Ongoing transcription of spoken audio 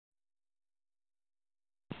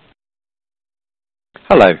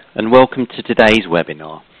Hello and welcome to today's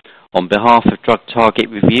webinar. On behalf of Drug Target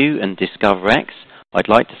Review and DiscoverX, I'd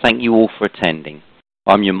like to thank you all for attending.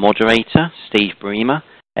 I'm your moderator, Steve Bremer,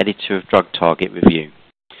 editor of Drug Target Review.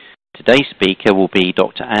 Today's speaker will be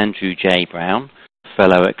Dr. Andrew J. Brown,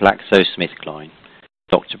 fellow at GlaxoSmithKline.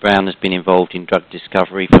 Dr. Brown has been involved in drug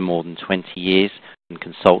discovery for more than 20 years and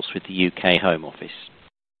consults with the UK Home Office.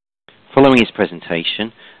 Following his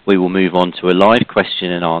presentation, we will move on to a live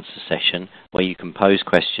question and answer session where you can pose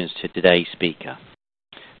questions to today's speaker.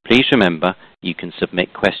 Please remember you can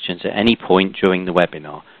submit questions at any point during the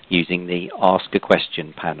webinar using the Ask a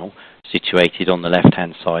Question panel situated on the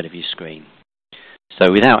left-hand side of your screen.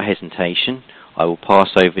 So without hesitation, I will pass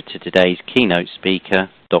over to today's keynote speaker,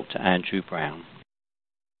 Dr. Andrew Brown.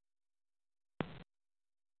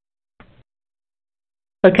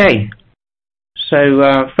 Okay, so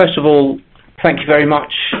first of all, thank you very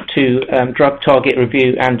much to Drug Target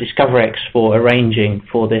Review and DiscoverX for arranging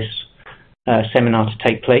for this seminar to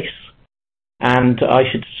take place. And I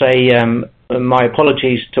should say my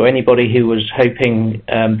apologies to anybody who was hoping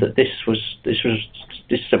that this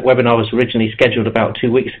webinar was originally scheduled about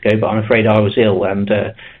 2 weeks ago, but I'm afraid I was ill, and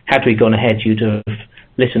had we gone ahead, you'd have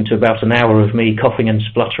listened to about an hour of me coughing and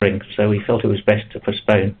spluttering, so we felt it was best to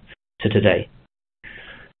postpone to today.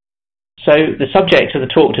 So the subject of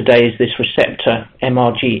the talk today is this receptor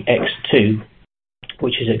MrgX2,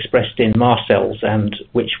 which is expressed in mast cells and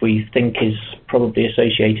which we think is probably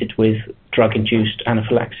associated with drug-induced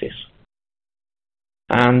anaphylaxis.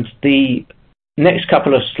 And the next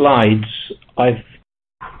couple of slides I've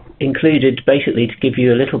included basically to give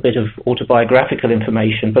you a little bit of autobiographical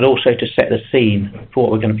information, but also to set the scene for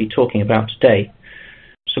what we're going to be talking about today.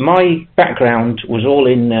 So my background was all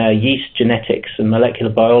in yeast genetics and molecular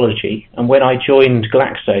biology, and when I joined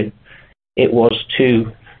Glaxo, it was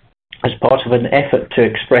as part of an effort to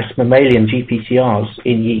express mammalian GPCRs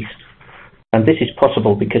in yeast. And this is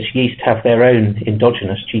possible because yeast have their own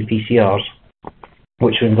endogenous GPCRs,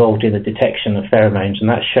 which are involved in the detection of pheromones, and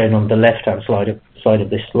that's shown on the left-hand side of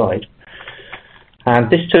this slide. And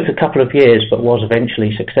this took a couple of years, but was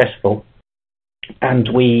eventually successful, and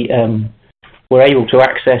we were able to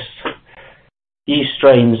access yeast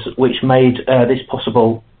strains which made this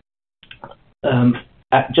possible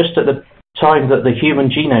just at the time that the human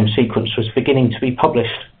genome sequence was beginning to be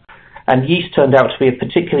published. And yeast turned out to be a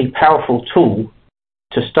particularly powerful tool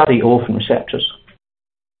to study orphan receptors.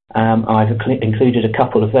 I've included a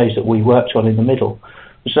couple of those that we worked on in the middle.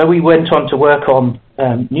 So we went on to work on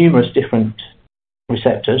numerous different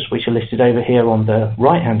receptors, which are listed over here on the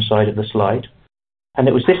right-hand side of the slide. And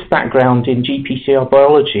it was this background in GPCR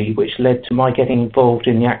biology which led to my getting involved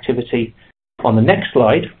in the activity on the next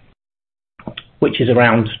slide, which is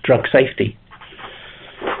around drug safety.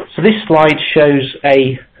 So this slide shows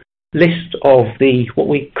a list of what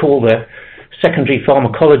we call the secondary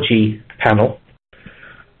pharmacology panel.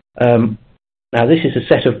 Now this is a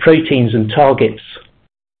set of proteins and targets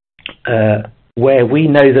where we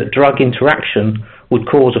know that drug interaction would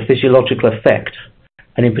cause a physiological effect,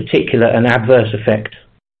 and in particular an adverse effect.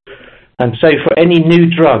 And so for any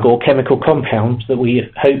new drug or chemical compound that we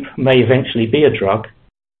hope may eventually be a drug,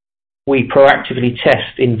 we proactively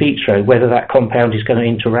test in vitro whether that compound is going to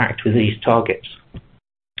interact with these targets,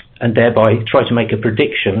 and thereby try to make a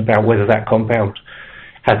prediction about whether that compound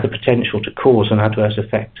has the potential to cause an adverse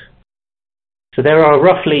effect. So there are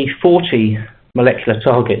roughly 40 molecular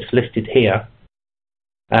targets listed here,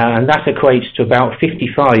 and that equates to about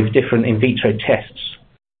 55 different in vitro tests.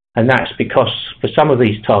 And that's because for some of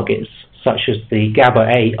these targets, such as the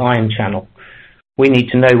GABA-A ion channel, we need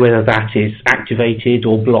to know whether that is activated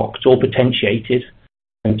or blocked or potentiated.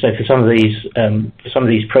 And so for some of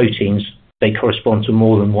these proteins, they correspond to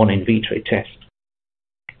more than one in vitro test.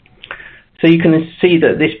 So you can see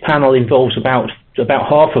that this panel involves about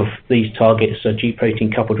half of these targets are G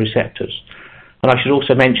protein coupled receptors. And I should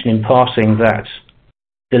also mention in passing that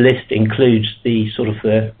the list includes the sort of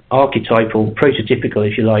the archetypal, prototypical,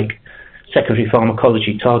 if you like, secondary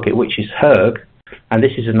pharmacology target, which is hERG, and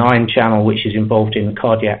this is an ion channel which is involved in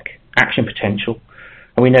cardiac action potential.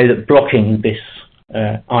 And we know that blocking this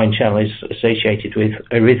ion channel is associated with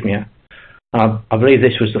arrhythmia. I believe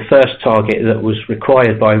this was the first target that was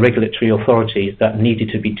required by regulatory authorities that needed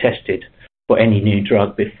to be tested for any new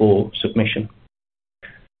drug before submission.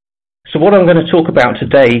 So what I'm going to talk about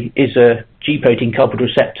today is a G protein coupled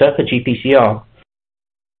receptor, a GPCR.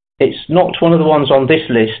 It's not one of the ones on this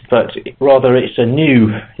list, but rather it's a new,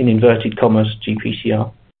 in inverted commas,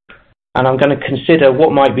 GPCR. And I'm going to consider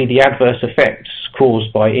what might be the adverse effects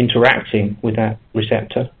caused by interacting with that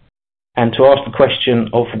receptor, and to ask the question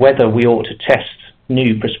of whether we ought to test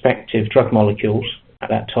new prospective drug molecules at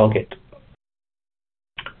that target.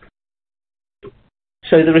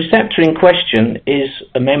 So the receptor in question is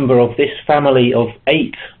a member of this family of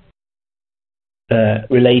 8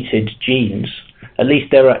 related genes. At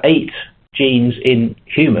least there are 8 genes in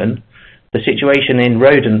human. The situation in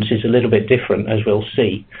rodents is a little bit different, as we'll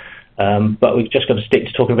see. But we've just got to stick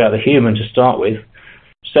to talking about the human to start with.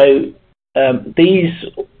 So these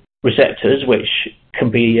receptors, which can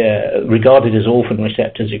be regarded as orphan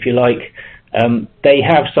receptors, if you like, they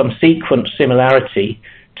have some sequence similarity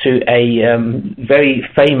to a very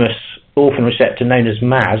famous orphan receptor known as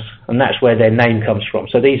MAS, and that's where their name comes from.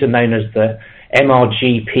 So these are known as the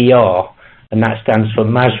MrgPR, and that stands for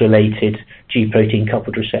MAS-related G-protein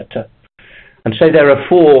coupled receptor. And so there are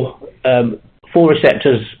four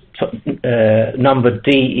receptors numbered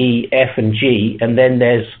D, E, F, and G, and then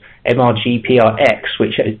there's MrgPRX,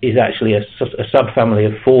 which is actually a subfamily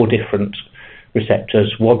of 4 different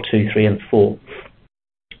receptors, 1, 2, 3, and 4.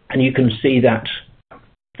 And you can see that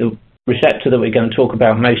the receptor that we're going to talk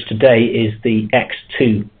about most today is the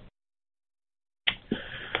X2.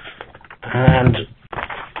 And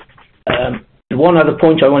one other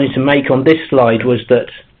point I wanted to make on this slide was that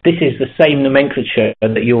this is the same nomenclature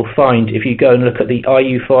that you'll find if you go and look at the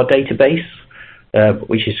IUPHAR database,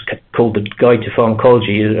 which is called the Guide to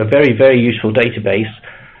Pharmacology, a very, very useful database.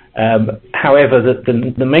 However,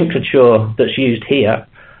 the nomenclature that's used here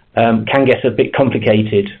can get a bit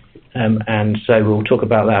complicated, and so we'll talk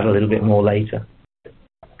about that a little bit more later.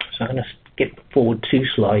 So I'm going to skip forward 2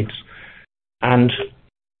 slides, and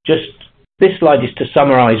just this slide is to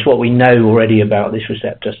summarize what we know already about this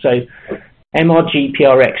receptor. So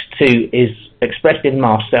MrgPRX2 is expressed in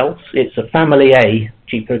mast cells. It's a family A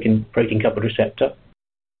G-protein coupled receptor.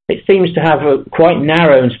 It seems to have a quite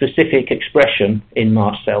narrow and specific expression in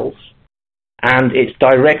mast cells, and it's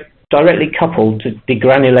directly coupled to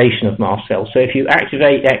degranulation of mast cells. So if you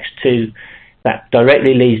activate X2, that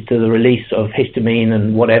directly leads to the release of histamine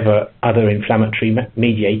and whatever other inflammatory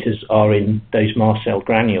mediators are in those mast cell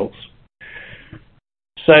granules.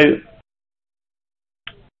 So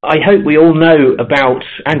I hope we all know about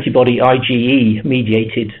antibody IgE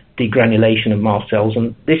mediated degranulation of mast cells,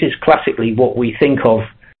 and this is classically what we think of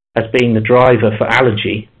as being the driver for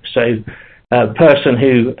allergy. So a person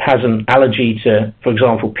who has an allergy to, for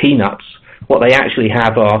example, peanuts, what they actually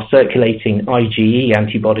have are circulating IgE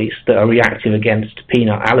antibodies that are reactive against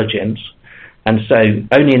peanut allergens, and so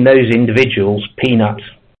only in those individuals peanut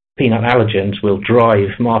allergens will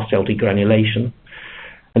drive mast cell degranulation.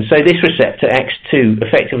 And so this receptor, X2,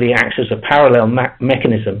 effectively acts as a parallel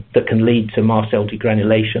mechanism that can lead to mast cell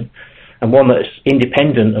degranulation, and one that's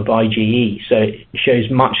independent of IgE, so it shows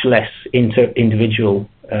much less individual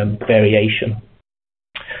variation.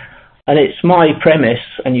 And it's my premise,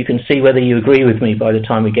 and you can see whether you agree with me by the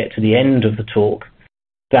time we get to the end of the talk,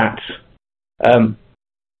 that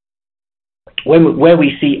where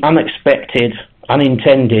we see unexpected,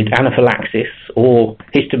 unintended anaphylaxis or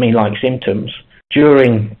histamine-like symptoms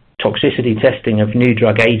during toxicity testing of new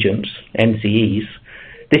drug agents, NCEs,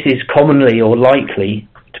 this is commonly or likely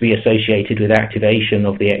to be associated with activation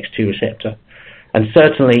of the X2 receptor. And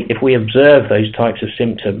certainly if we observe those types of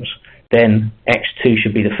symptoms, then X2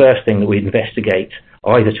 should be the first thing that we investigate,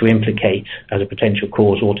 either to implicate as a potential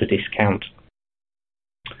cause or to discount.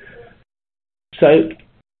 So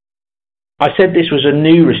I said this was a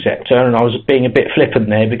new receptor, and I was being a bit flippant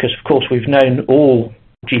there because, of course, we've known all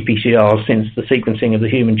GPCRs since the sequencing of the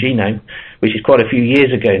human genome, which is quite a few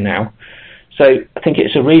years ago now. So I think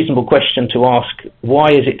it's a reasonable question to ask,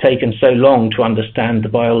 why has it taken so long to understand the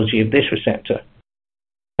biology of this receptor?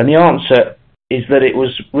 And the answer is that it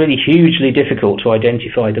was really hugely difficult to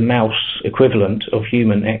identify the mouse equivalent of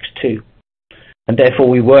human X2. And therefore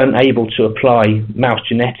we weren't able to apply mouse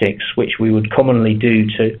genetics, which we would commonly do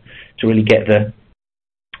to really get the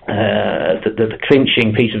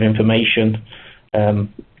clinching piece of information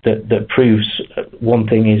that proves one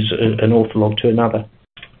thing is an ortholog to another.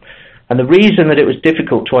 And the reason that it was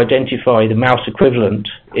difficult to identify the mouse equivalent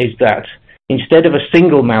is that instead of a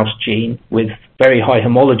single mouse gene with very high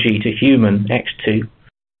homology to human X2,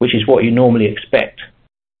 which is what you normally expect,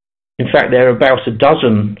 in fact there are about a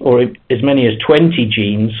dozen or as many as 20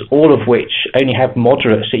 genes, all of which only have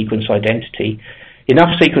moderate sequence identity,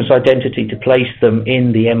 enough sequence identity to place them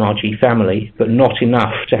in the MRG family, but not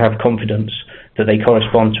enough to have confidence that they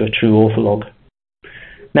correspond to a true ortholog.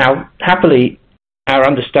 Now, happily, our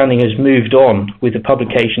understanding has moved on with the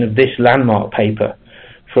publication of this landmark paper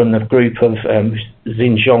from the group of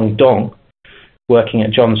Xinzhong Dong, working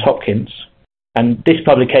at Johns Hopkins, and this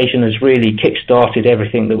publication has really kick-started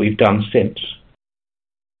everything that we've done since.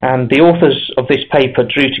 And the authors of this paper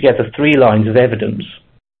drew together 3 lines of evidence.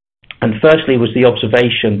 And firstly was the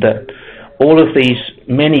observation that all of these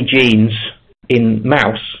many genes in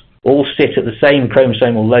mouse all sit at the same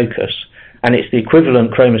chromosomal locus, and it's the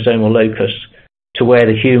equivalent chromosomal locus to where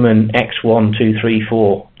the human X1, 2, 3,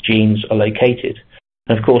 4 genes are located.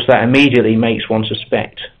 And of course that immediately makes one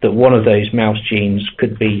suspect that one of those mouse genes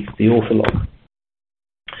could be the ortholog.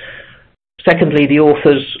 Secondly, the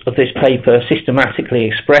authors of this paper systematically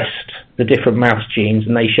expressed the different mouse genes,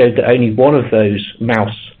 and they showed that only one of those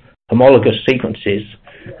mouse homologous sequences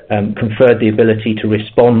conferred the ability to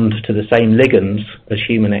respond to the same ligands as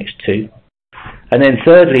human X2. And then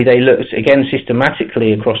thirdly, they looked again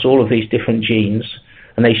systematically across all of these different genes,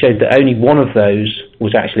 and they showed that only one of those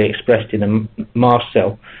was actually expressed in a mast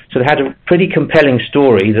cell. So they had a pretty compelling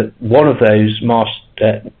story that one of those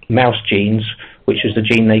mouse genes, which was the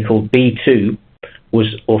gene they called B2,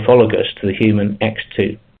 was orthologous to the human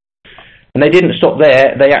X2. And they didn't stop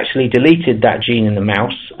there. They actually deleted that gene in the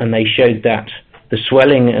mouse, and they showed that the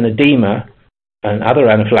swelling and edema and other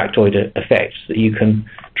anaphylactoid effects that you can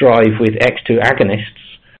drive with X2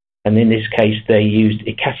 agonists, and in this case they used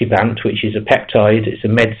icatibant, which is a peptide. It's a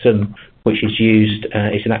medicine which is used,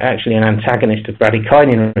 it's actually an antagonist of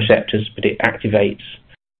bradykinin receptors, but it activates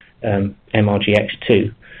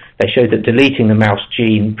MrgX2. They showed that deleting the mouse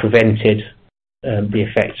gene prevented the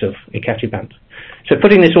effects of icatibant. So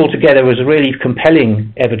putting this all together was a really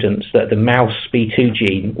compelling evidence that the mouse B2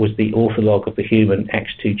 gene was the ortholog of the human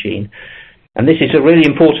X2 gene. And this is a really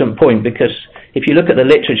important point because if you look at the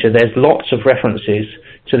literature, there's lots of references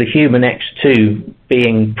to the human X2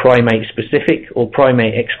 being primate specific or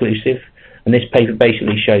primate exclusive, and this paper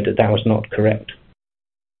basically showed that that was not correct.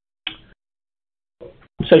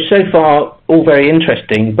 So far, all very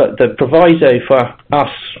interesting, but the proviso for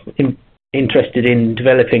us interested in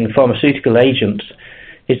developing pharmaceutical agents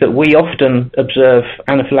is that we often observe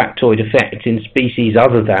anaphylactoid effects in species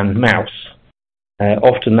other than mouse.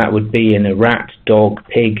 Often that would be in a rat, dog,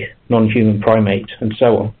 pig, non-human primate, and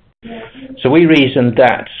so on. So we reasoned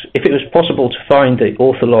that if it was possible to find the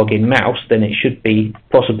ortholog in mouse, then it should be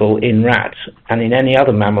possible in rat and in any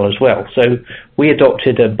other mammal as well. So we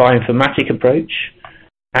adopted a bioinformatic approach,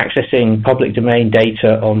 accessing public domain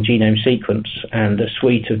data on genome sequence and a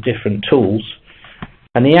suite of different tools.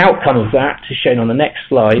 And the outcome of that is shown on the next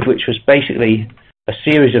slide, which was basically a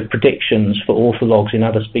series of predictions for orthologs in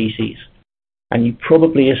other species. And you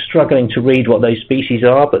probably are struggling to read what those species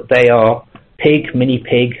are, but they are pig, mini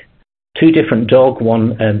pig, 2 different dog,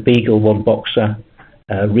 1 beagle, 1 boxer,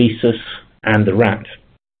 rhesus, and the rat.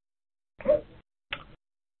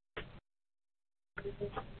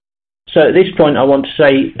 So at this point I want to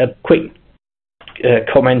say a quick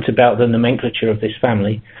comment about the nomenclature of this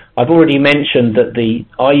family. I've already mentioned that the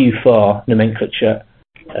IUFAR nomenclature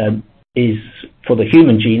is, for the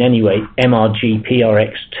human gene anyway,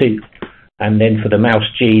 MrgPrX2, and then for the mouse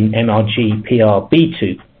gene,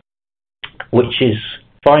 MrgPrB2, which is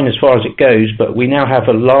fine as far as it goes, but we now have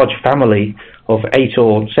a large family of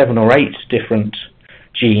 7 or 8 different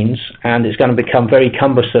genes, and it's going to become very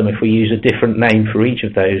cumbersome if we use a different name for each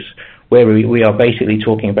of those, where we are basically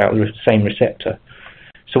talking about the same receptor.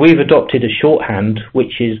 So we've adopted a shorthand,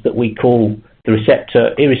 which is that we call the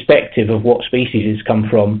receptor, irrespective of what species it's come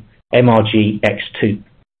from, MrgX2.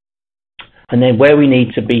 And then where we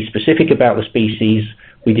need to be specific about the species,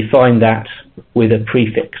 we define that with a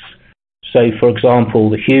prefix. So for example,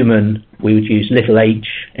 the human, we would use little h,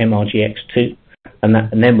 MrgX2, and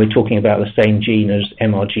then we're talking about the same gene as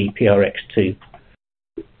MrgPrX2,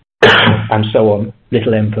 and so on,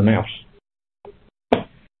 little m for mouse.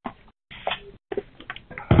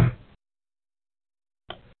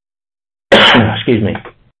 Excuse me.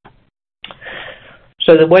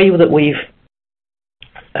 So the way that we've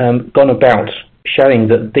gone about showing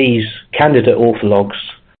that these candidate orthologs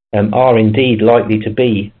are indeed likely to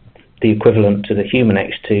be the equivalent to the human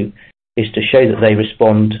X2 is to show that they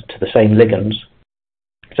respond to the same ligands,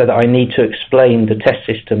 so that I need to explain the test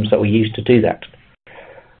systems that we use to do that.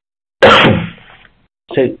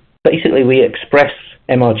 So basically we express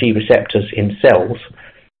MrG receptors in cells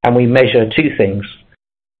and we measure 2 things.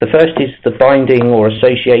 The first is the binding or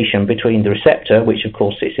association between the receptor, which of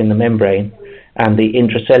course sits in the membrane, and the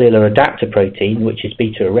intracellular adapter protein, which is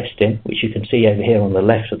beta-arrestin, which you can see over here on the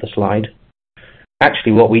left of the slide.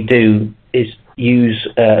 Actually what we do is use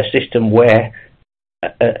a system where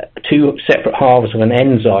 2 separate halves of an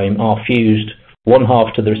enzyme are fused, 1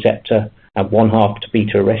 half to the receptor and 1 half to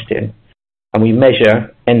beta-arrestin. And we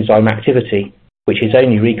measure enzyme activity, which is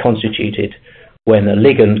only reconstituted when a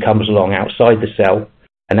ligand comes along outside the cell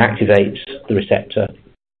and activates the receptor,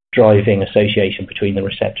 driving association between the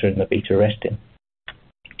receptor and the beta-arrestin.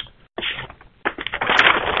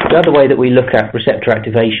 The other way that we look at receptor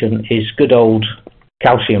activation is good old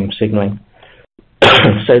calcium signaling.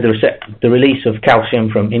 So the release of calcium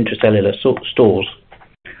from intracellular stores.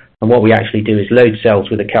 And what we actually do is load cells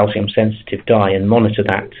with a calcium-sensitive dye and monitor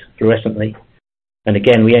that fluorescently. And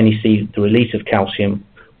again, we only see the release of calcium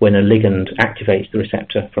when a ligand activates the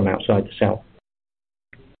receptor from outside the cell.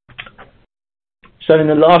 So in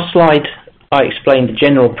the last slide, I explained the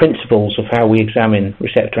general principles of how we examine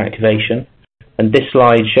receptor activation. And this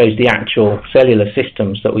slide shows the actual cellular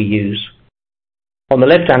systems that we use. On the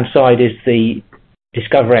left-hand side is the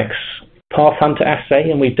DiscoverX Pathhunter assay,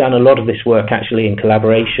 and we've done a lot of this work actually in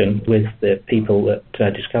collaboration with the people at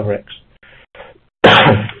DiscoverX.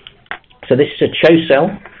 So this is a CHO cell,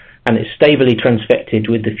 and it's stably transfected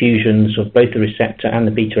with the fusions of both the receptor and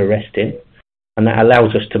the beta-arrestin, and that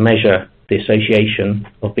allows us to measure the association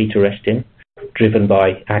of beta-arrestin driven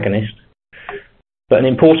by agonist. But an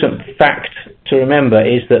important fact to remember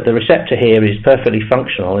is that the receptor here is perfectly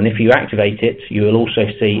functional, and if you activate it, you will also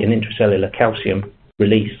see an intracellular calcium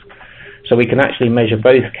release. So we can actually measure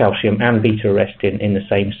both calcium and beta-arrestin in the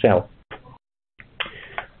same cell.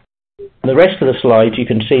 On the rest of the slide, you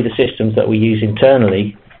can see the systems that we use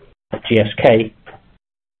internally at GSK,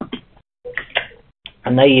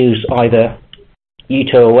 and they use either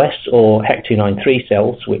UTOOS or HEC293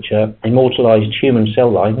 cells, which are immortalized human cell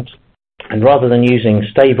lines. And rather than using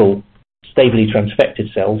stably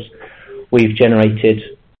transfected cells, we've generated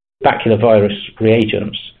baculovirus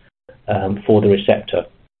reagents for the receptor.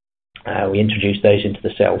 We introduce those into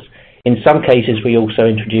the cells. In some cases, we also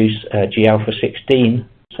introduce G-alpha-16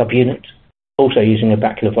 subunit, also using a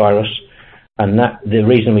baculovirus. And the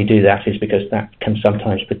reason we do that is because that can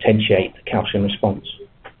sometimes potentiate the calcium response.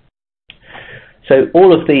 So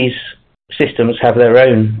all of these systems have their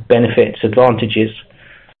own benefits, advantages.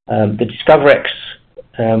 The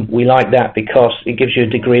DiscoverX, we like that because it gives you a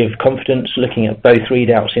degree of confidence looking at both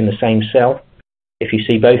readouts in the same cell. If you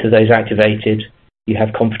see both of those activated, you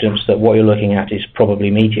have confidence that what you're looking at is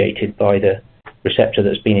probably mediated by the receptor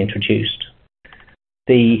that's been introduced.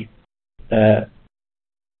 The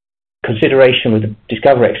consideration with the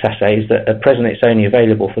DiscoverX assay is that at present it's only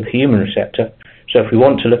available for the human receptor. So if we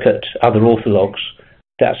want to look at other orthologs,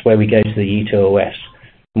 that's where we go to the UTOOS.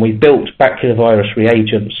 And we've built baculovirus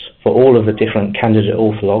reagents for all of the different candidate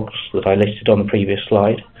orthologs that I listed on the previous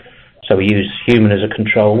slide. So we use human as a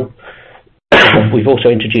control. We've also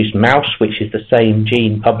introduced mouse, which is the same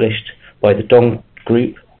gene published by the Dong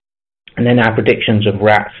group. And then our predictions of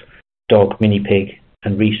rat, dog, mini pig,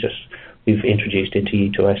 and rhesus we've introduced into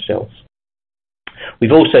UTOOS cells.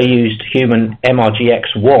 We've also used human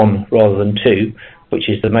MrgX1 rather than 2, which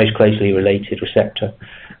is the most closely related receptor,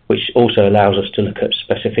 which also allows us to look at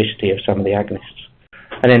specificity of some of the agonists.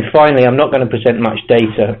 And then finally, I'm not going to present much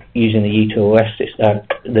data using the UTOOS system,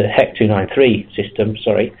 the HEC293 system,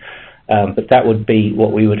 but that would be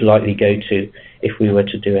what we would likely go to if we were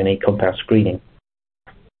to do any compound screening.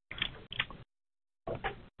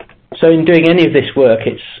 So in doing any of this work,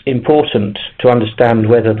 it's important to understand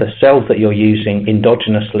whether the cells that you're using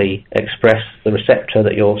endogenously express the receptor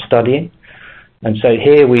that you're studying. And so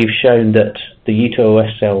here we've shown that the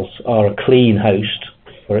UTOOS cells are a clean host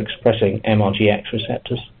for expressing MrgX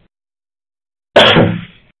receptors.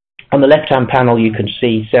 On the left-hand panel, you can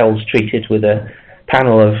see cells treated with a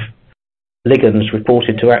panel of ligands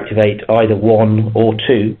reported to activate either 1 or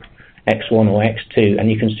 2, X1 or X2, and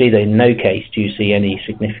you can see that in no case do you see any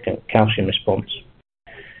significant calcium response.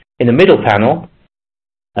 In the middle panel,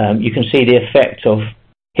 you can see the effect of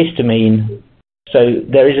histamine. So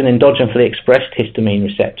there is an endogenously expressed histamine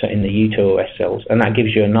receptor in the UTOOS cells, and that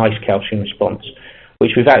gives you a nice calcium response,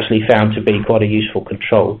 which we've actually found to be quite a useful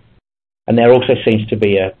control. And there also seems to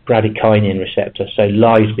be a bradykinin receptor, so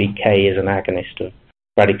LysBK is an agonist of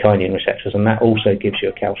bradykinin receptors, and that also gives you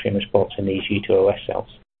a calcium response in these UTOOS cells.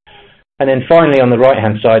 And then finally, on the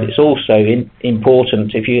right-hand side, it's also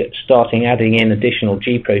important if you're starting adding in additional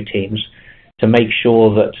G proteins to make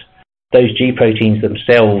sure that those G proteins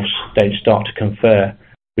themselves don't start to confer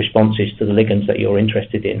responses to the ligands that you're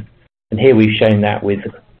interested in. And here we've shown that with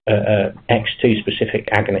X2 specific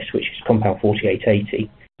agonist, which is compound 4880.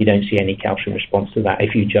 You don't see any calcium response to that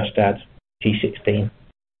if you just add G16.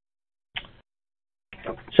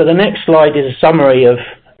 So the next slide is a summary of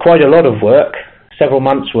quite a lot of work. Several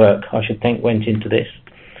months' work, I should think, went into this.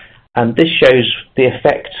 And this shows the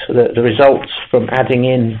effect, the results from adding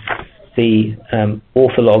in the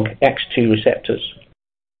ortholog X2 receptors.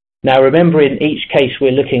 Now remember, in each case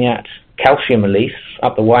we're looking at calcium release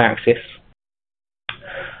up the y-axis.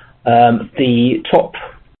 The top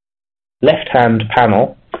left-hand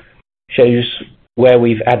panel shows where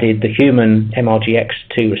we've added the human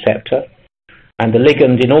MrgX2 receptor, and the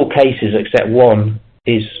ligand in all cases except one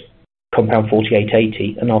is compound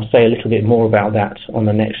 4880, and I'll say a little bit more about that on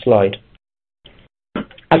the next slide.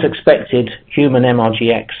 As expected, human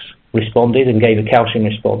MrgX responded and gave a calcium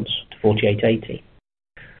response to 4880.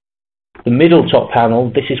 The middle top panel,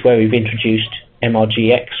 this is where we've introduced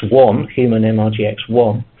MrgX1, human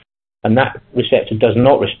MrgX1, and that receptor does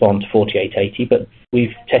not respond to 4880, but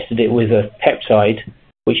we've tested it with a peptide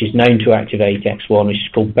which is known to activate X1, which is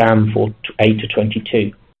called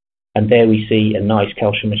BAM8-22, and there we see a nice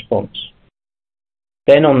calcium response.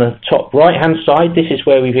 Then on the top right-hand side, this is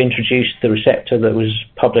where we've introduced the receptor that was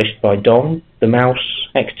published by Dong, the mouse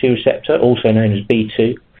X2 receptor, also known as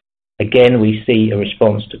B2. Again, we see a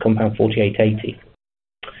response to compound 4880.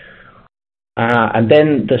 And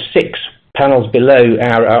then the 6 panels below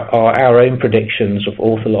are our own predictions of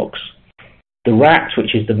orthologs. The rat,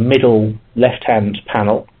 which is the middle left-hand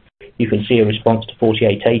panel, you can see a response to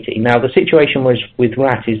 4880. Now, the situation with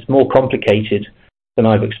rat is more complicated than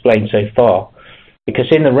I've explained so far, because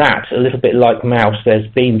in the rat, a little bit like mouse, there's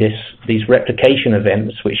been these replication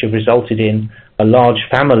events which have resulted in a large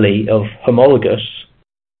family of homologous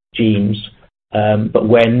genes, but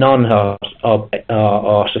where none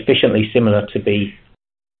are sufficiently similar to be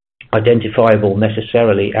identifiable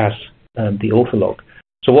necessarily as the ortholog.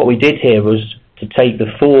 So what we did here was to take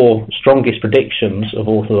the 4 strongest predictions of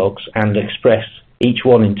orthologs and express each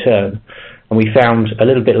one in turn, and we found, a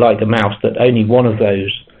little bit like the mouse, that only one of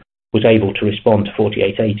those was able to respond to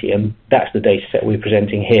 4880, and that's the data set we're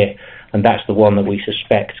presenting here, and that's the one that we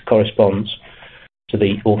suspect corresponds to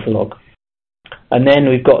the ortholog. And then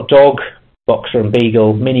we've got dog, boxer and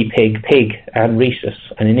beagle, mini pig, pig and rhesus,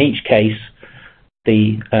 and in each case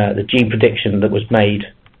the gene prediction that was made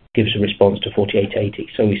gives a response to 4880,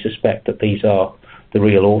 so we suspect that these are the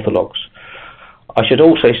real orthologs. I should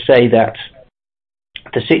also say that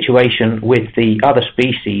the situation with the other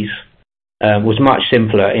species was much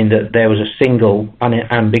simpler in that there was a single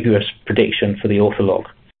unambiguous prediction for the ortholog,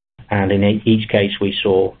 and in each case we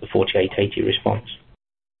saw the 4880 response.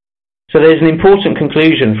 So there's an important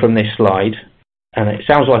conclusion from this slide, and it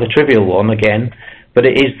sounds like a trivial one again, but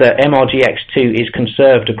it is that MrgX2 is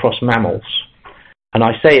conserved across mammals. And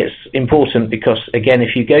I say it's important because, again,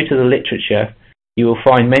 if you go to the literature, you will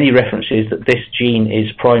find many references that this gene is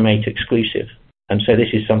primate exclusive, and so this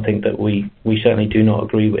is something that we certainly do not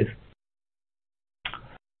agree with.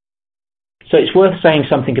 So it's worth saying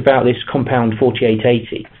something about this compound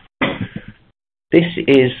 4880. This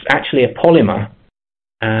is actually a polymer.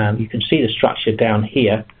 You can see the structure down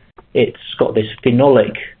here. It's got this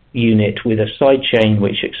phenolic unit with a side chain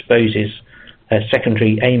which exposes a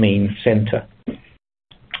secondary amine center.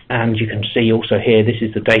 And you can see also here, this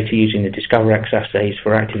is the data using the DiscoverX assays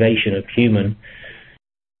for activation of human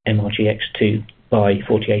MrgX2 by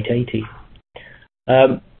 4880.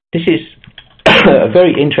 This is a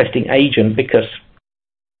very interesting agent because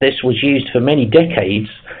this was used for many decades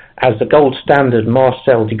as the gold standard mast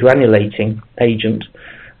cell degranulating agent,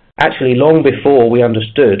 actually long before we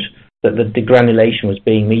understood that the degranulation was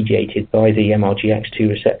being mediated by the MrgX2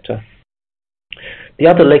 receptor. The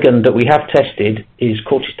other ligand that we have tested is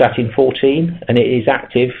cortistatin 14, and it is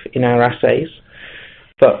active in our assays,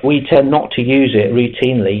 but we tend not to use it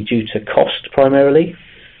routinely due to cost primarily.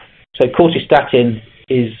 So cortistatin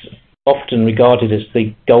is often regarded as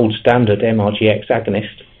the gold standard MrgX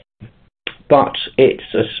agonist, but it's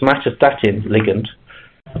a somatostatin ligand.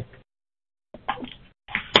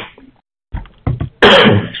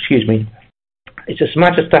 Excuse me. It's a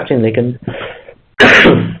somatostatin ligand,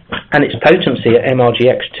 and its potency at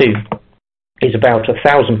MrgX2 is about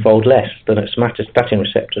 1,000-fold less than at somatostatin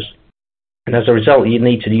receptors. And as a result, you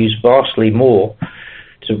need to use vastly more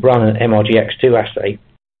to run an MrgX2 assay,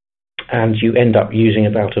 and you end up using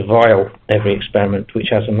about a vial every experiment, which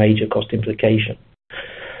has a major cost implication.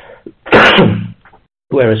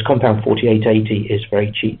 Whereas compound 4880 is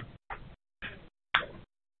very cheap.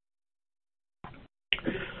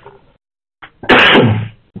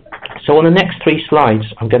 So on the next 3 slides,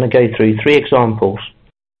 I'm going to go through 3 examples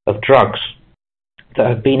of drugs that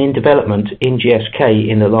have been in development in GSK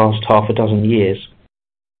in the last half a dozen years.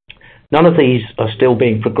 None of these are still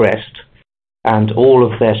being progressed, and all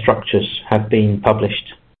of their structures have been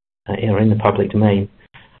published or in the public domain,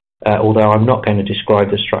 although I'm not going to describe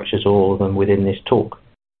the structures, all of them, within this talk.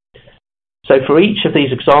 So for each of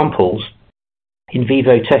these examples, in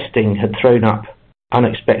vivo testing had thrown up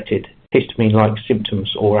unexpected histamine-like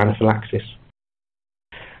symptoms or anaphylaxis.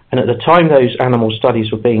 And at the time those animal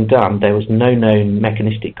studies were being done, there was no known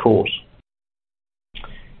mechanistic cause.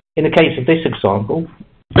 In the case of this example,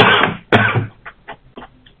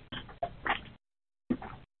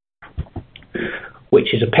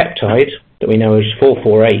 which is a peptide that we know as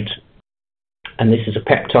 448, and this is a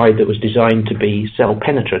peptide that was designed to be cell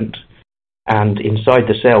penetrant and inside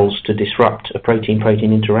the cells to disrupt a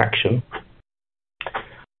protein-protein interaction.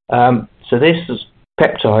 So this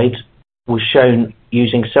peptide was shown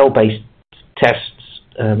using cell-based tests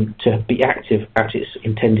to be active at its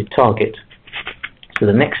intended target. So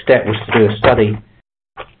the next step was to do a study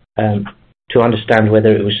to understand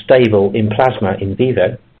whether it was stable in plasma in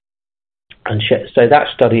vivo. And so that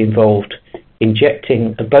study involved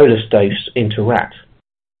injecting a bolus dose into rat.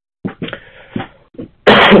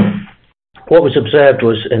 What was observed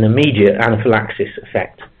was an immediate anaphylaxis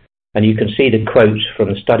effect, and you can see the quote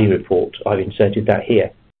from the study report. I've inserted that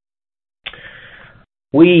here.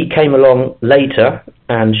 We came along later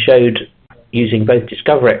and showed, using both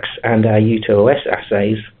DiscoverX and our UTOS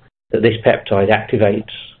assays, that this peptide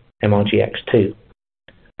activates MrgX2.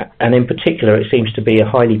 And in particular, it seems to be a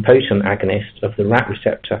highly potent agonist of the rat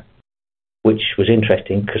receptor, which was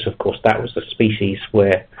interesting because, of course, that was the species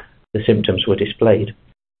where the symptoms were displayed.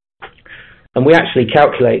 And we actually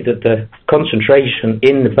calculate that the concentration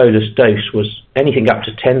in the bolus dose was anything up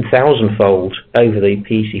to 10,000-fold over the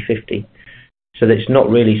PEC50, so that it's not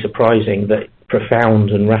really surprising that profound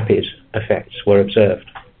and rapid effects were observed.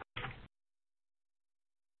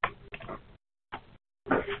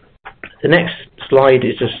 The next slide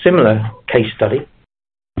is a similar case study.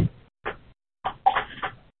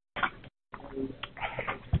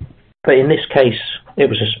 But in this case, it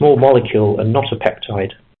was a small molecule and not a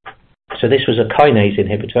peptide. So this was a kinase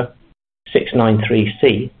inhibitor,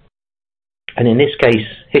 693C. And in this case,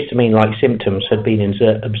 histamine-like symptoms had been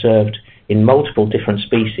observed in multiple different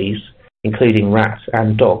species, including rat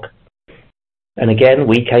and dog. And again,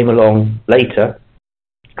 we came along later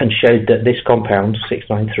and showed that this compound,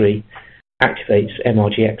 693, activates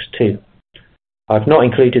MrgX2. I've not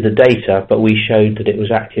included the data, but we showed that it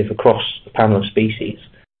was active across the panel of species,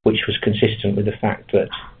 which was consistent with the fact that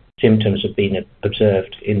symptoms have been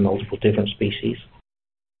observed in multiple different species.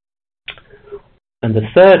 And the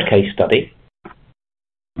third case study,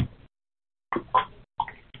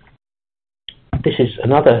 this is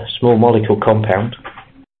another small molecule compound,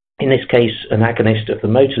 in this case an agonist of the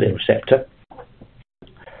motilin receptor.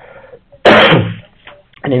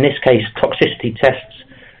 And in this case, toxicity tests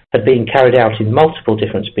had been carried out in multiple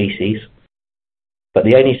different species, but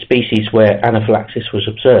the only species where anaphylaxis was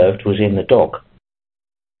observed was in the dog.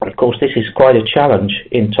 And of course, this is quite a challenge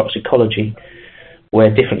in toxicology,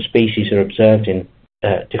 where different species are observed in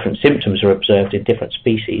different symptoms are observed in different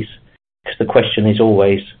species, because the question is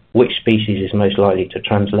always which species is most likely to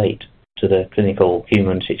translate to the clinical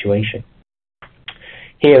human situation.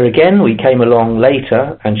 Here again, we came along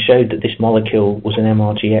later and showed that this molecule was an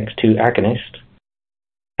MrgX2 agonist.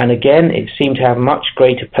 And again, it seemed to have much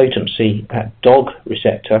greater potency at dog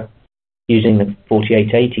receptor, using the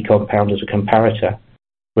 4880 compound as a comparator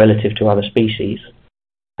relative to other species.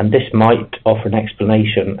 And this might offer an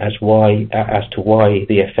explanation as to why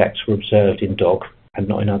the effects were observed in dog and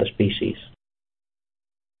not in other species.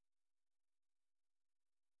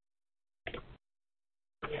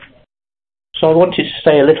 So I wanted to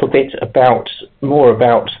say a little bit more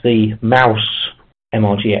about the mouse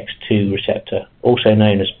MrgX2 receptor, also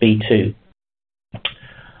known as B2.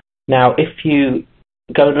 Now, if you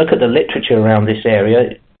go and look at the literature around this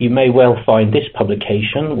area, you may well find this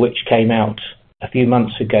publication, which came out a few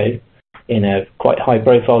months ago in a quite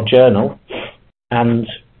high-profile journal. And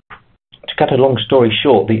to cut a long story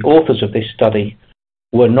short, the authors of this study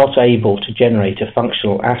were not able to generate a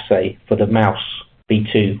functional assay for the mouse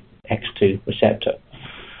B2X2 receptor.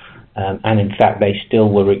 And in fact, they still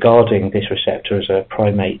were regarding this receptor as a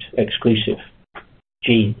primate exclusive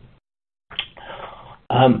gene.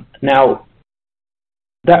 Now,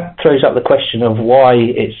 that throws up the question of why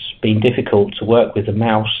it's been difficult to work with the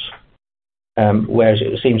mouse, whereas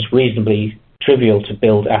it seems reasonably trivial to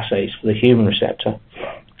build assays for the human receptor.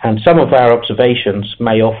 And some of our observations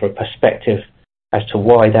may offer a perspective as to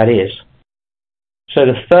why that is. So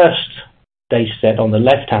the first data set on the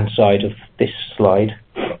left-hand side of this slide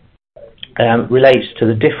relates to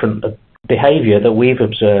the different behavior that we've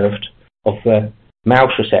observed of the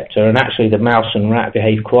mouse receptor, and actually the mouse and rat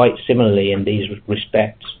behave quite similarly in these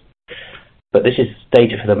respects. But this is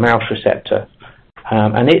data for the mouse receptor,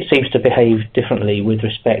 and it seems to behave differently with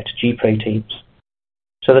respect to G proteins.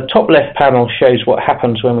 So the top left panel shows what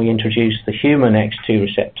happens when we introduce the human X2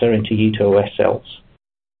 receptor into UTOS cells.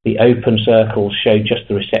 The open circles show just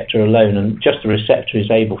the receptor alone, and just the receptor is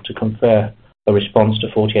able to confer a response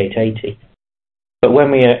to 4880. But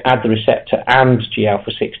when we add the receptor and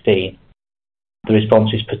G-alpha-16, the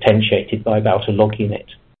response is potentiated by about a log unit.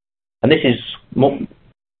 And this is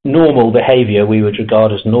normal behavior. We would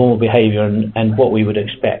regard as normal behavior and what we would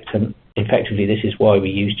expect. And effectively, this is why we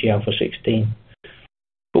use G-alpha-16.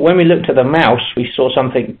 But when we looked at the mouse, we saw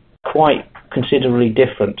something quite considerably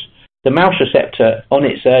different. The mouse receptor on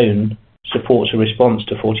its own supports a response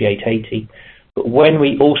to 4880. But when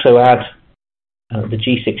we also add the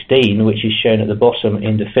G16, which is shown at the bottom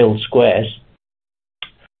in the filled squares,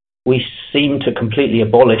 we seem to completely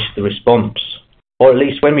abolish the response. Or at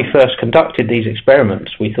least when we first conducted these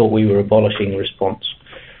experiments, we thought we were abolishing the response.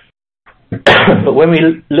 But when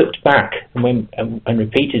we looked back and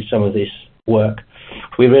repeated some of this work,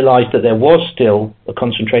 we realized that there was still a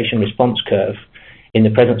concentration response curve in the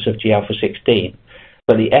presence of G-alpha-16,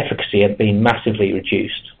 but the efficacy had been massively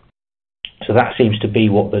reduced. So that seems to be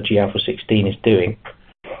what the G-alpha-16 is doing.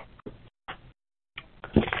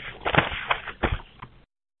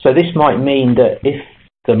 So this might mean that if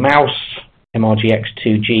the mouse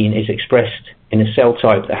MrgX2 gene is expressed in a cell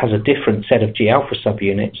type that has a different set of G-alpha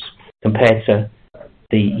subunits compared to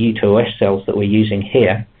the U2OS cells that we're using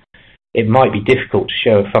here, it might be difficult to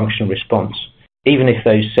show a functional response, even if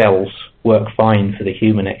those cells work fine for the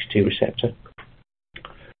human X2 receptor.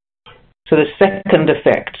 So the second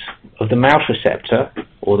effect of the mouse receptor,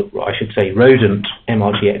 or I should say rodent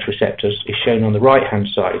MrgX receptors, is shown on the right-hand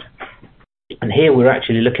side. And here we're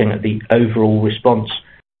actually looking at the overall response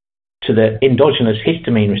to the endogenous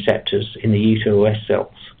histamine receptors in the U2OS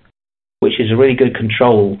cells, which is a really good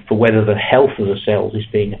control for whether the health of the cells is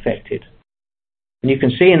being affected. And you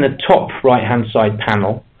can see in the top right-hand side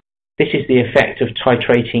panel, this is the effect of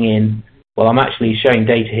titrating in, well, I'm actually showing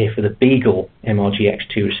data here for the beagle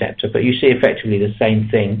MrgX2 receptor, but you see effectively the same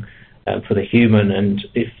thing for the human and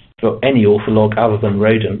if for any ortholog other than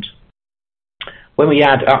rodent. When we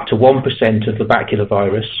add up to 1% of the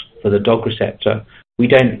baculovirus for the dog receptor, we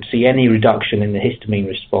don't see any reduction in the histamine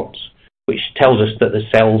response, which tells us that the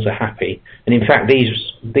cells are happy. And in fact,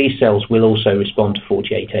 these cells will also respond to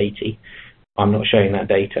 4880. I'm not showing that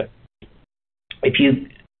data. If you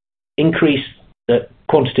increase the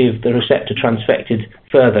quantity of the receptor transfected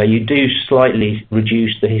further, you do slightly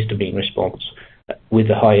reduce the histamine response with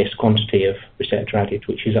the highest quantity of receptor added,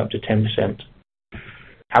 which is up to 10%.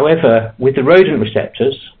 However, with the rodent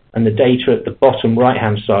receptors and the data at the bottom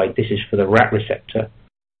right-hand side, this is for the rat receptor,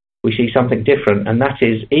 we see something different, and that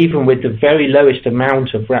is even with the very lowest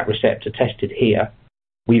amount of rat receptor tested here,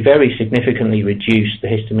 we very significantly reduce the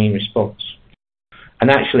histamine response. And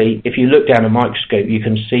actually, if you look down a microscope, you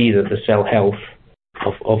can see that the cell health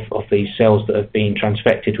of these cells that have been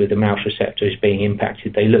transfected with the mouse receptor is being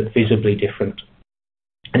impacted. They look visibly different.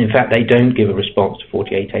 And in fact, they don't give a response to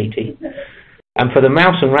 4880. And for the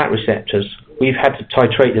mouse and rat receptors, we've had to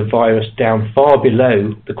titrate the virus down far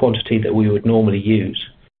below the quantity that we would normally use.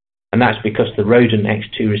 And that's because the rodent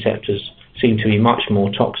X2 receptors seem to be much more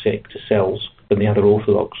toxic to cells than the other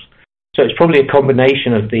orthologs. So it's probably a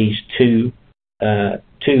combination of these two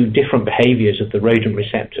different behaviors of the rodent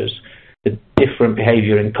receptors, the different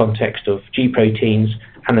behavior in context of G proteins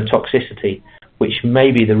and the toxicity, which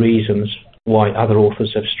may be the reasons why other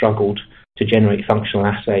authors have struggled to generate functional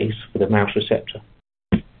assays for the mouse receptor.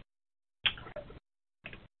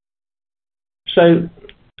 So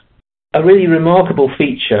a really remarkable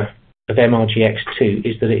feature of MrgX2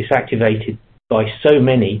 is that it's activated by so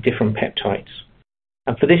many different peptides.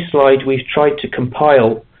 And for this slide, we've tried to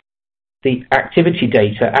compile the activity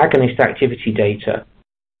data, agonist activity data,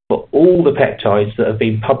 for all the peptides that have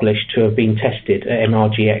been published to have been tested at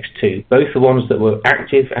MrgX2, both the ones that were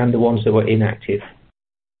active and the ones that were inactive.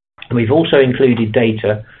 And we've also included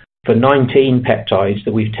data for 19 peptides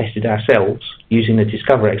that we've tested ourselves using the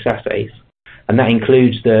DiscoverX assays. And that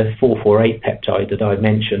includes the 448 peptide that I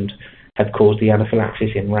mentioned had caused the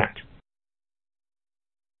anaphylaxis in rat.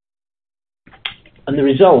 And the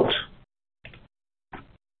result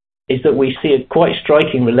is that we see a quite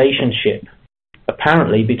striking relationship,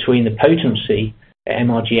 apparently, between the potency at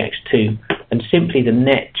MrgX2 and simply the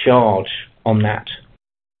net charge on that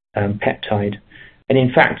peptide. And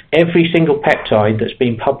in fact, every single peptide that's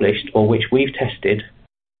been published or which we've tested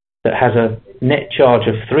that has a net charge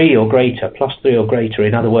of 3 or greater, plus 3 or greater,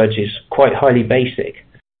 in other words, is quite highly basic,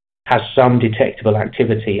 has some detectable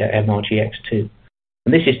activity at MrgX2.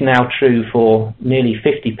 And this is now true for nearly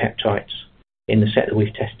 50 peptides in the set that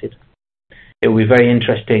we've tested. It will be very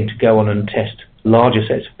interesting to go on and test larger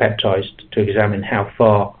sets of peptides to examine how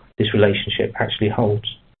far this relationship actually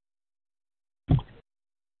holds.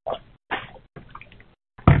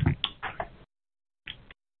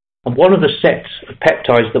 And one of the sets of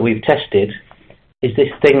peptides that we've tested is this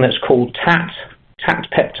thing that's called TAT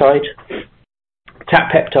peptide.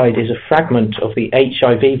 TAT peptide is a fragment of the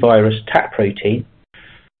HIV virus TAT protein,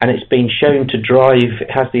 and it's been shown to drive,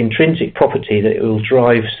 it has the intrinsic property that it will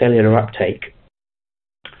drive cellular uptake.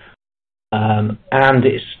 And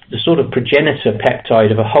it's the sort of progenitor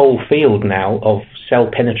peptide of a whole field now of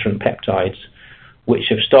cell-penetrant peptides, which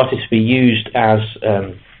have started to be used as,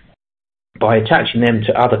 by attaching them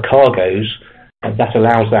to other cargoes, and that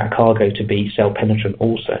allows that cargo to be cell-penetrant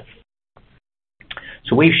also.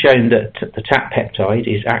 So we've shown that the TAT peptide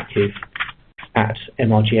is active at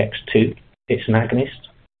MrgX2. It's an agonist,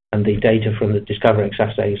 and the data from the DiscoverX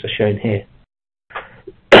assays are shown here.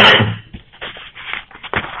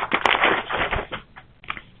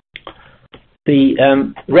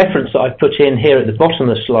 The reference that I've put in here at the bottom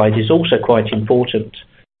of the slide is also quite important.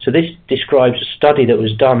 So this describes a study that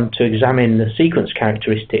was done to examine the sequence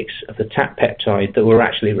characteristics of the TAT peptide that were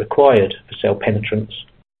actually required for cell penetrance.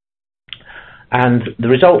 And the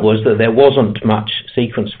result was that there wasn't much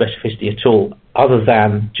sequence specificity at all, other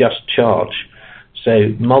than just charge.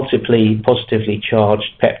 So multiply positively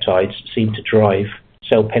charged peptides seem to drive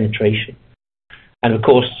cell penetration. And of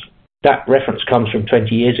course, that reference comes from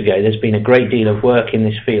 20 years ago. There's been a great deal of work in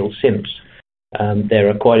this field since. There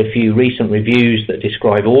are quite a few recent reviews that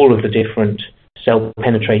describe all of the different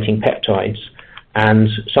cell-penetrating peptides, and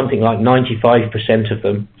something like 95% of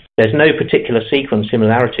them, there's no particular sequence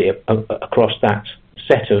similarity across that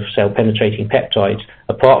set of cell-penetrating peptides,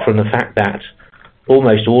 apart from the fact that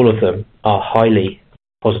almost all of them are highly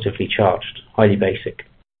positively charged, highly basic.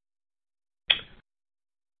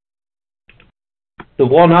 The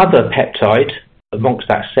one other peptide amongst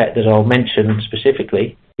that set that I'll mention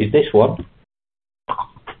specifically is this one.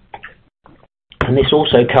 And this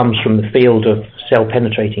also comes from the field of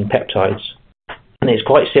cell-penetrating peptides. And it's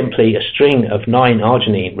quite simply a string of 9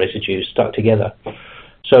 arginine residues stuck together.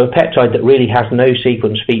 So a peptide that really has no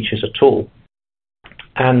sequence features at all.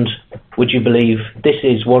 And would you believe this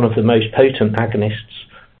is one of the most potent agonists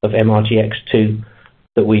of MrgX2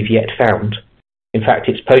 that we've yet found. In fact,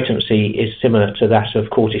 its potency is similar to that of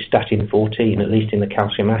cortistatin 14, at least in the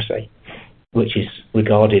calcium assay, which is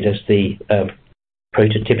regarded as the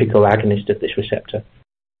prototypical agonist of this receptor.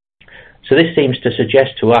 So this seems to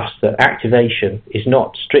suggest to us that activation is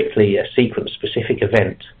not strictly a sequence-specific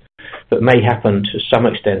event, but may happen to some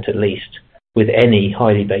extent at least with any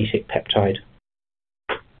highly basic peptide.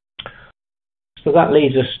 So that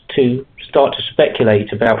leads us to start to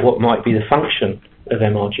speculate about what might be the function of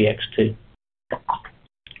MrgX2.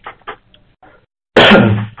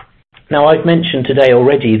 Now, I've mentioned today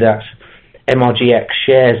already that MrgX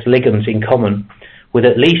shares ligands in common with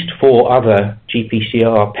at least 4 other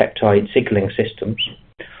GPCR peptide signaling systems.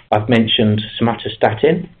 I've mentioned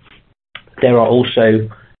somatostatin. There are also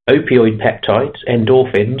opioid peptides,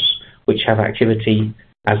 endorphins, which have activity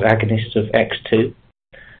as agonists of X2.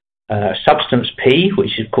 Substance P,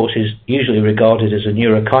 which of course is usually regarded as a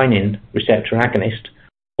neurokinin receptor agonist,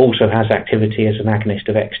 also has activity as an agonist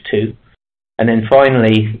of X2. And then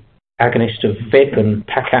finally, agonists of VIP and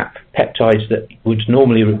PACAP peptides that would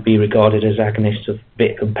normally be regarded as agonists of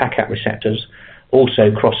VIP and PACAP receptors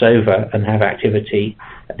also cross over and have activity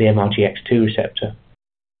at the MrgX2 receptor.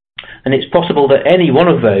 And it's possible that any one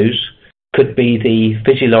of those could be the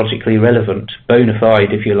physiologically relevant, bona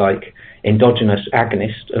fide, if you like, endogenous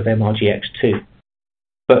agonist of MrgX2.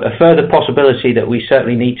 But a further possibility that we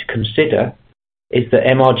certainly need to consider is that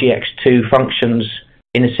MrgX2 functions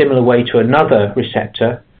in a similar way to another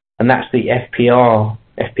receptor, and that's the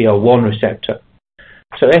FPR1 receptor.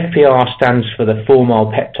 So FPR stands for the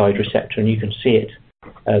formyl peptide receptor, and you can see it,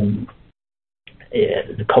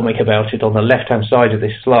 the comic about it on the left-hand side of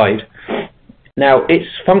this slide. Now, its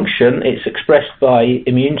function, it's expressed by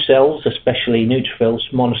immune cells, especially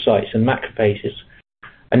neutrophils, monocytes, and macrophages.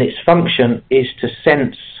 And its function is to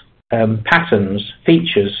sense patterns,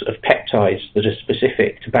 features of peptides that are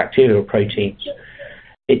specific to bacterial proteins.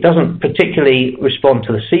 It doesn't particularly respond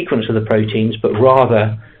to the sequence of the proteins, but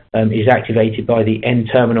rather is activated by the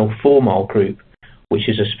N-terminal formyl group, which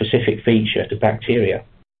is a specific feature to bacteria.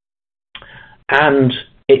 And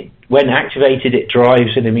when activated, it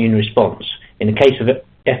drives an immune response. In the case of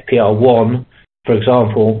FPR1, for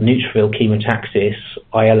example, neutrophil chemotaxis,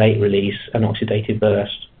 IL-8 release, and oxidative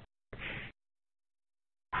burst.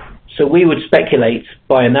 So we would speculate,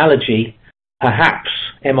 by analogy, perhaps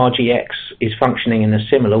MrgX is functioning in a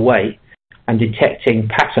similar way and detecting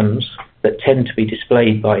patterns that tend to be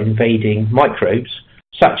displayed by invading microbes,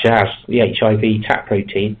 such as the HIV TAT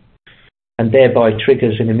protein, and thereby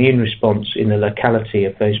triggers an immune response in the locality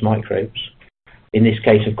of those microbes. In this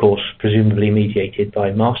case, of course, presumably mediated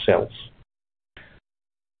by mast cells.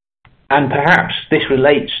 And perhaps this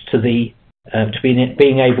relates to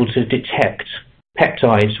being able to detect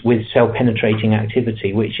peptides with cell-penetrating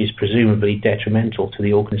activity, which is presumably detrimental to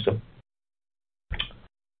the organism.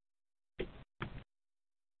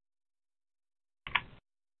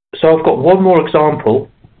 So I've got one more example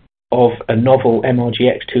of a novel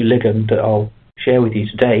MrgX2 ligand that I'll share with you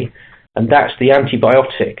today, and that's the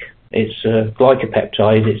antibiotic. It's a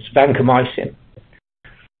glycopeptide, it's vancomycin.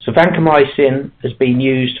 So vancomycin has been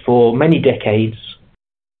used for many decades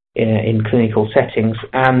in clinical settings,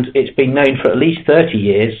 and it's been known for at least 30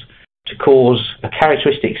 years to cause a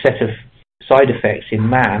characteristic set of side effects in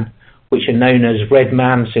man, which are known as red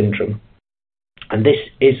man syndrome. And this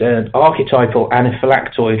is an archetypal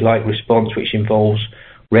anaphylactoid-like response which involves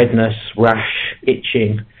redness, rash,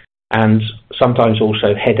 itching, and sometimes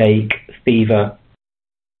also headache, fever.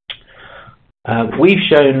 We've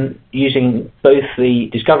shown, using both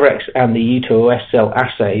the DiscoverX and the U2OS cell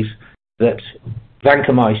assays, that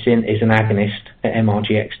vancomycin is an agonist at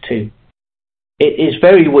MrgX2. It is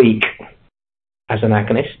very weak as an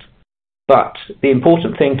agonist, but the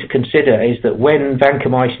important thing to consider is that when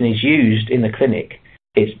vancomycin is used in the clinic,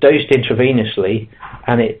 it's dosed intravenously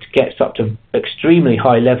and it gets up to extremely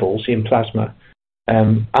high levels in plasma,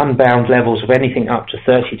 unbound levels of anything up to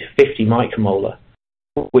 30 to 50 micromolar,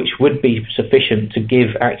 which would be sufficient to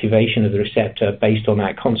give activation of the receptor based on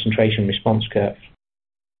that concentration response curve.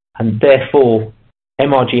 And therefore,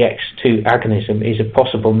 MrgX2 agonism is a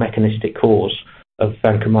possible mechanistic cause of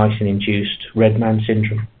vancomycin-induced red man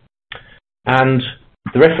syndrome. And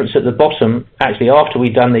the reference at the bottom, actually after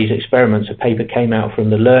we'd done these experiments, a paper came out from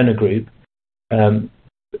the Lerner group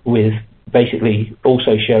with basically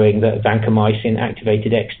also showing that vancomycin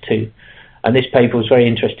activated X2. And this paper was very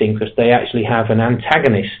interesting because they actually have an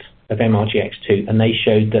antagonist of MrgX2, and they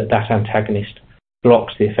showed that that antagonist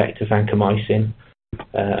blocks the effect of vancomycin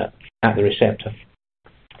at the receptor.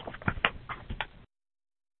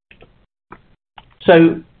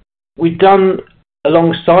 So we've done,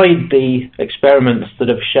 alongside the experiments that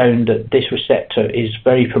have shown that this receptor is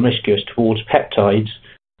very promiscuous towards peptides,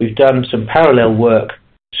 we've done some parallel work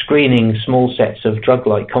screening small sets of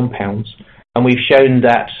drug-like compounds, and we've shown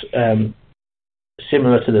that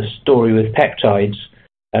similar to the story with peptides,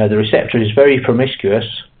 the receptor is very promiscuous,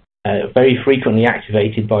 very frequently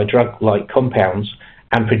activated by drug-like compounds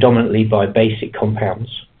and predominantly by basic compounds.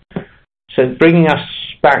 So bringing us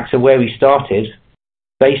back to where we started,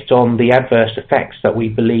 based on the adverse effects that we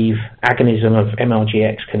believe agonism of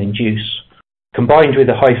MrgX can induce, combined with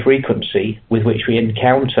the high frequency with which we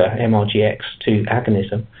encounter MrgX2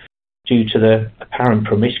 agonism due to the apparent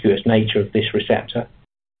promiscuous nature of this receptor,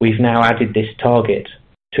 we've now added this target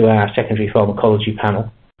to our secondary pharmacology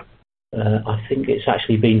panel. I think it's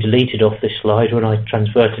actually been deleted off this slide when I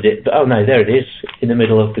transverted it, but oh no, there it is, in the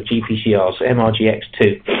middle of the GPCRs,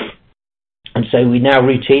 MrgX2. And so we now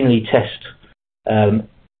routinely test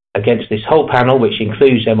against this whole panel, which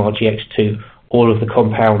includes MrgX2, all of the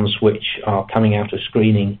compounds which are coming out of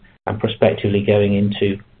screening and prospectively going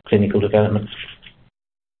into clinical development.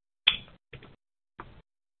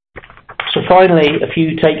 So finally, a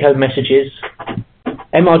few take-home messages.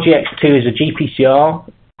 MrgX2 is a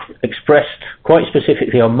GPCR expressed quite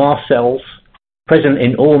specifically on mast cells, present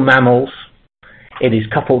in all mammals. It is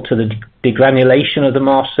coupled to the degranulation of the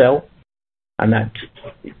mast cell, and that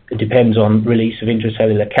depends on release of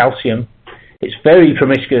intracellular calcium. It's very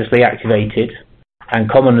promiscuously activated, and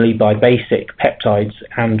commonly by basic peptides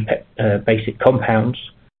and basic compounds.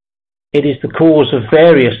 It is the cause of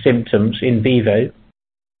various symptoms in vivo,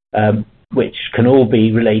 which can all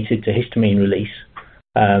be related to histamine release,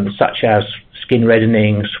 such as skin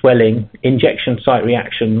reddening, swelling, injection site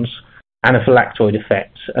reactions, anaphylactoid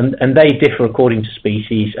effects, and they differ according to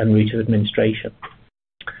species and route of administration.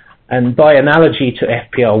 And by analogy to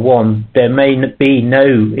FPR1, there may be no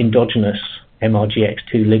endogenous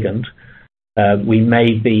MrgX2 ligand. We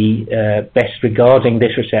may be best regarding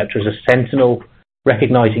this receptor as a sentinel,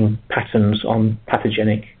 recognizing patterns on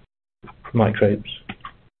pathogenic microbes.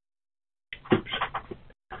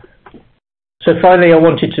 So finally, I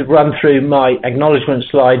wanted to run through my acknowledgement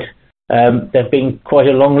slide. There have been quite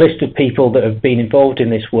a long list of people that have been involved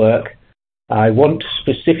in this work. I want to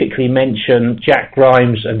specifically mention Jack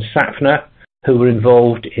Grimes and Sapna, who were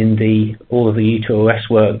involved in all of the U2OS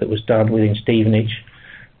work that was done within Stevenage.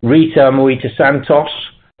 Rita Moita-Santos,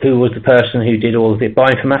 who was the person who did all of the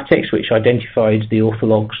bioinformatics, which identified the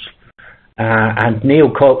orthologs, and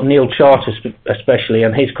Neil Charter especially,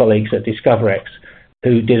 and his colleagues at DiscoverX,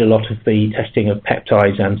 who did a lot of the testing of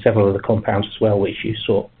peptides and several other compounds as well, which you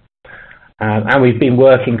saw. And we've been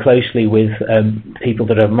working closely with people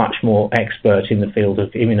that are much more expert in the field of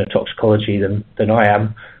immunotoxicology than I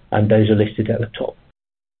am, and those are listed at the top.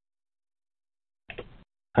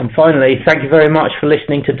 And finally, thank you very much for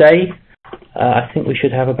listening today. I think we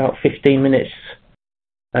should have about 15 minutes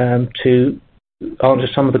to answer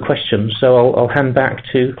some of the questions, so I'll hand back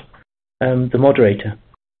to the moderator.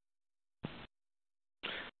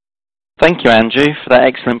 Thank you, Andrew, for that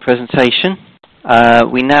excellent presentation.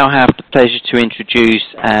 We now have the pleasure to introduce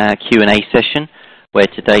our Q&A session, where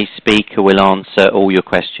today's speaker will answer all your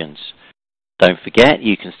questions. Don't forget,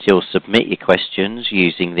 you can still submit your questions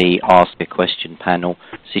using the Ask a Question panel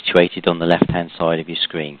situated on the left-hand side of your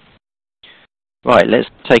screen. Right, let's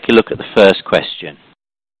take a look at the first question.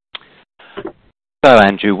 So,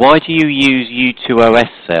 Andrew, why do you use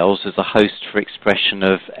U2OS cells as a host for expression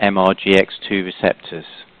of MrgX2 receptors?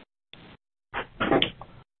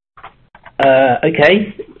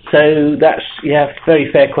 Okay, so that's a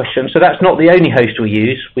very fair question. So that's not the only host we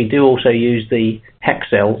use. We do also use the HEC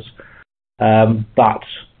cells, but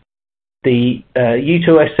the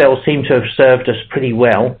U2OS cells seem to have served us pretty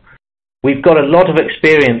well. We've got a lot of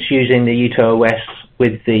experience using the U2OS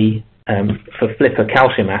with the for flipper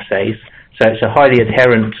calcium assays. So it's a highly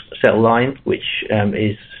adherent cell line, which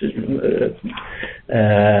is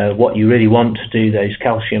what you really want to do those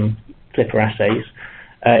calcium flipper assays.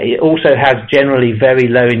 It also has generally very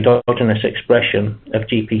low endogenous expression of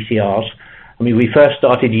GPCRs. I mean, we first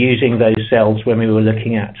started using those cells when we were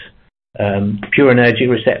looking at purinergic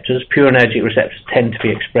receptors. Purinergic receptors tend to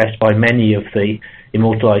be expressed by many of the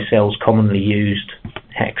immortalized cells commonly used,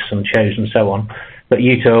 HEX and CHOS and so on. But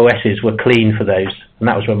U2OSs were clean for those, and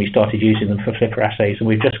that was when we started using them for flipper assays, and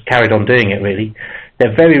we've just carried on doing it, really.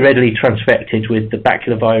 They're very readily transfected with the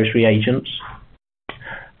baculovirus reagents,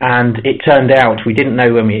 and it turned out, we didn't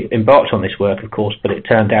know when we embarked on this work, of course, but it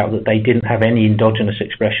turned out that they didn't have any endogenous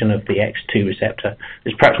expression of the X2 receptor.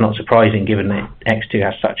 It's perhaps not surprising given that X2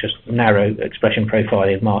 has such a narrow expression profile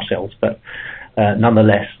in mast cells, but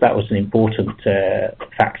nonetheless, that was an important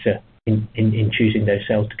factor in choosing those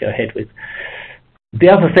cells to go ahead with. The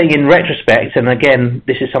other thing in retrospect, and again,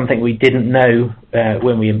 this is something we didn't know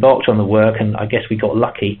when we embarked on the work, and I guess we got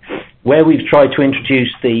lucky, where we've tried to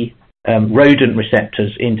introduce the rodent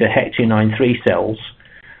receptors into HEC293 cells,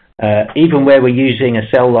 even where we're using a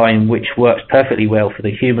cell line which works perfectly well for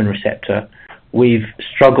the human receptor, we've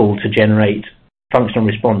struggled to generate functional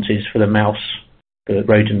responses for the mouse, the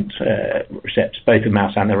rodent receptors, both the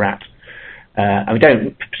mouse and the rat. And we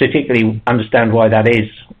don't particularly understand why that is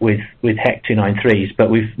with HEC293s, but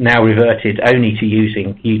we've now reverted only to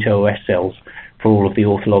using U2OS cells for all of the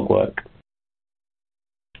ortholog work.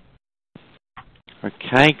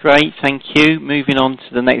 Okay, great, thank you. Moving on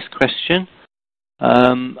to the next question.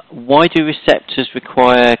 Why do receptors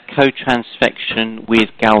require co-transfection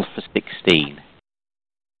with galfa-16?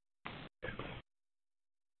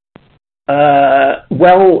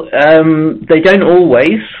 They don't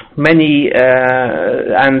always. Many,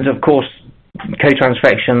 and of course,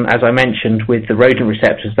 co-transfection, as I mentioned, with the rodent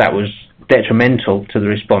receptors, that was detrimental to the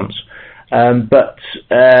response. But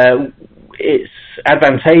it's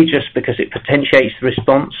advantageous because it potentiates the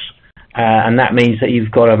response, and that means that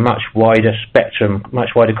you've got a much wider spectrum,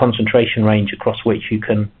 much wider concentration range across which you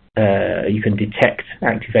can detect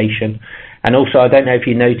activation. And also, I don't know if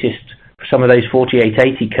you noticed, for some of those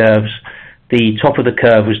 4880 curves, the top of the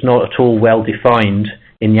curve was not at all well defined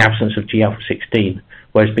in the absence of G-alpha-16,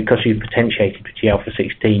 whereas because you've potentiated with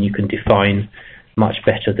G-alpha-16, you can define much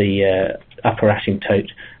better the upper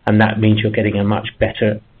asymptote, and that means you're getting a much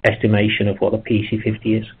better estimation of what the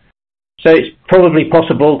PC50 is. So it's probably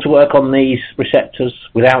possible to work on these receptors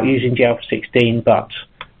without using G-alpha-16, but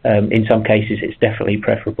in some cases it's definitely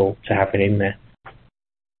preferable to have it in there.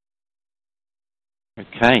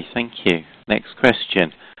 Okay, thank you. Next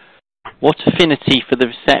question. What affinity for the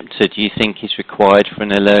receptor do you think is required for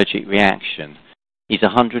an allergic reaction? Is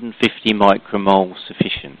 150 micromole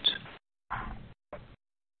sufficient?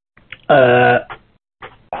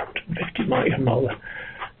 150 micromolar.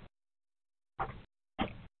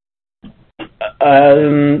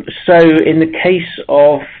 So in the case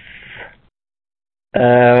of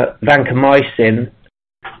vancomycin,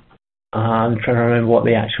 I'm trying to remember what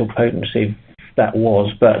the actual potency that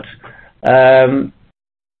was, but I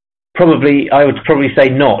would probably say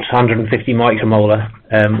not 150 micromolar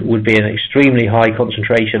would be an extremely high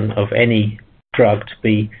concentration of any drug to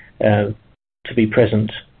be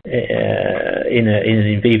present in an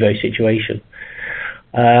in vivo situation.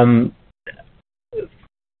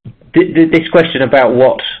 this question about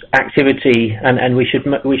what activity, and we should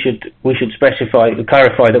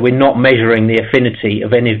clarify that we're not measuring the affinity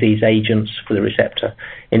of any of these agents for the receptor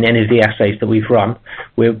in any of the assays that we've run.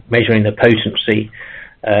 We're measuring the potency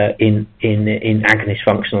in agonist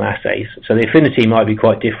functional assays. So the affinity might be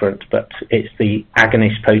quite different, but it's the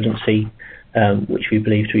agonist potency which we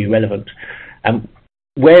believe to be relevant.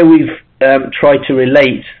 Where we've tried to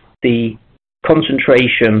relate the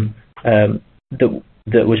concentration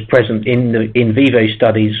that was present in the in vivo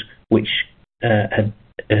studies, which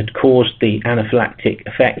had caused the anaphylactic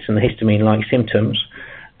effects and the histamine-like symptoms,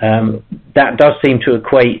 that does seem to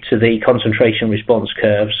equate to the concentration response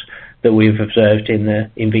curves that we've observed in the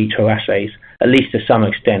in vitro assays, at least to some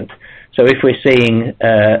extent. So if we're seeing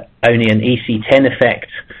only an EC10 effect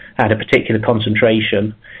at a particular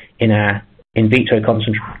concentration in our in vitro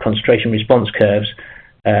concentration response curves,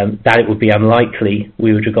 that it would be unlikely,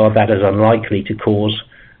 we would regard that as unlikely to cause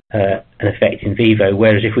an effect in vivo,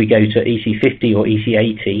 whereas if we go to EC50 or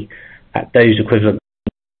EC80, at those equivalent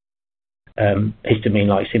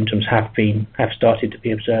histamine-like symptoms have started to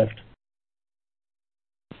be observed.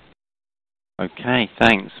 Okay,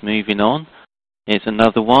 thanks. Moving on. Here's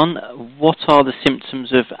another one. What are the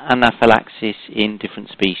symptoms of anaphylaxis in different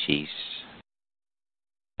species?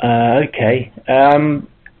 Okay.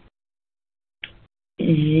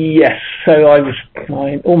 Yes. So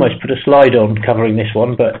I almost put a slide on covering this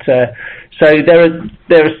one, but so there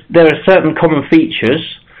are certain common features.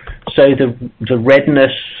 So the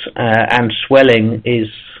redness and swelling is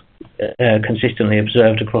consistently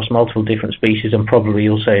observed across multiple different species, and probably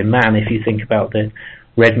also in man, if you think about the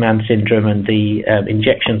red man syndrome and the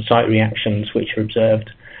injection site reactions which are observed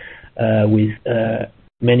with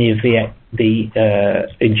many of the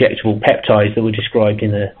injectable peptides that were described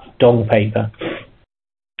in the Dong paper.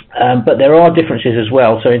 But there are differences as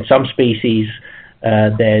well. So in some species,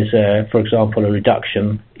 there's, for example, a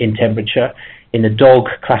reduction in temperature. In the dog,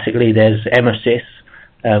 classically, there's emesis,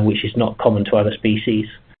 which is not common to other species.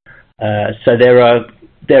 So there are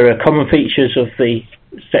common features of the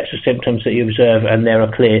sets of symptoms that you observe, and there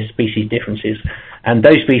are clear species differences. And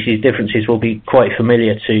those species differences will be quite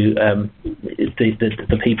familiar to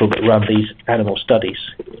the people that run these animal studies.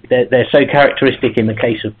 They're so characteristic in the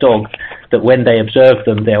case of dog that when they observe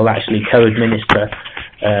them, they'll actually co-administer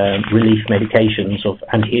relief medications of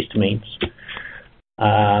antihistamines.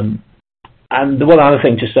 And the one other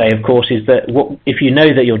thing to say, of course, is that if you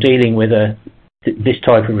know that you're dealing with this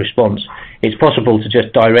type of response, it's possible to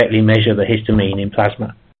just directly measure the histamine in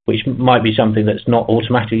plasma, which might be something that's not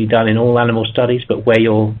automatically done in all animal studies, but where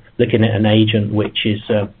you're looking at an agent which is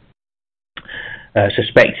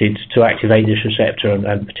suspected to activate this receptor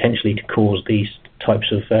and potentially to cause these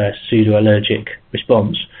types of pseudo-allergic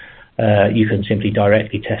response, you can simply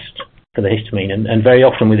directly test for the histamine. And very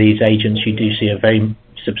often with these agents, you do see a very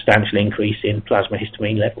substantial increase in plasma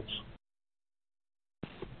histamine levels.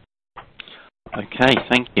 Okay,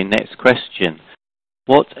 thank you. Next question.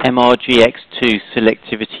 What MrgX2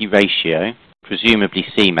 selectivity ratio, presumably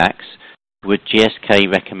Cmax, would GSK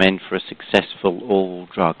recommend for a successful oral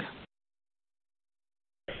drug?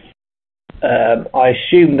 I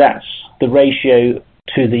assume that's the ratio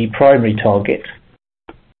to the primary target.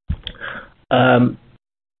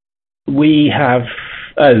 We have,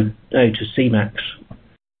 to Cmax.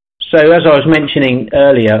 So as I was mentioning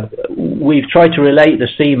earlier, we've tried to relate the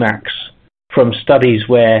Cmax from studies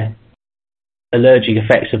where allergic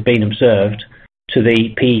effects have been observed to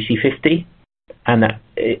the PEC50, and that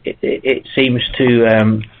it seems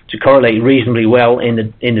to correlate reasonably well in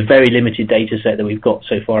the very limited data set that we've got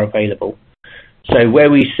so far available. So where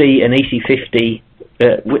we see an EC50,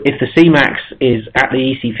 if the Cmax is at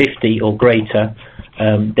the EC50 or greater,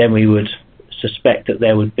 then we would suspect that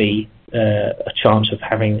there would be a chance of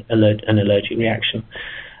having an allergic reaction.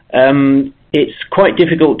 It's quite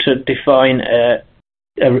difficult to define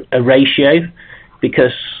a ratio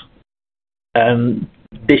because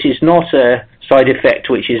this is not a side effect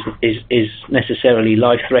which is necessarily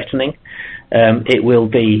life-threatening. It will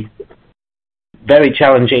be very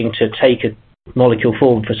challenging to take a molecule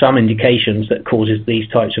forward for some indications that causes these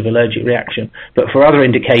types of allergic reaction, but for other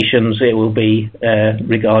indications it will be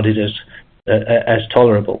regarded as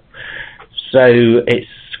tolerable. So it's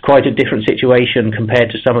quite a different situation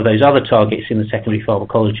compared to some of those other targets in the secondary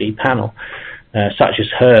pharmacology panel, such as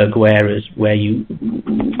HERG, where you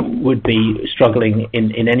would be struggling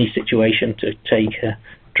in any situation to take a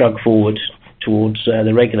drug forward towards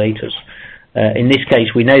the regulators. In this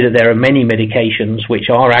case, we know that there are many medications which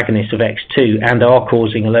are agonists of X2 and are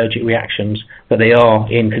causing allergic reactions, but they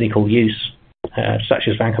are in clinical use, such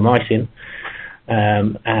as vancomycin.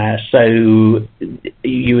 So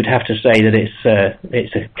you would have to say that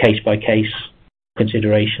it's a case-by-case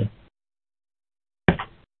consideration.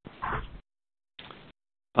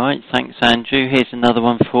 All right, thanks, Andrew. Here's another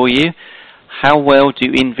one for you. How well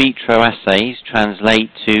do in vitro assays translate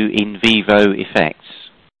to in vivo effects?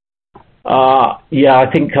 Yeah,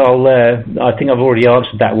 I think I've already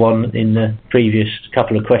answered that one in the previous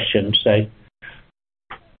couple of questions. So.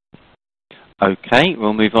 Okay,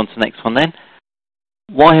 we'll move on to the next one then.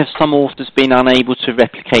 Why have some authors been unable to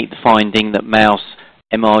replicate the finding that mouse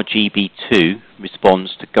MrgB2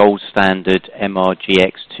 responds to gold standard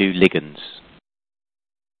MrgX2 ligands?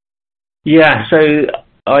 Yeah, so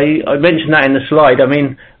I mentioned that in the slide. I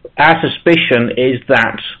mean, our suspicion is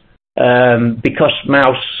that because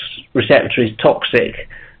mouse receptor is toxic,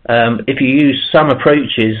 if you use some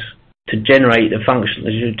approaches to generate a function,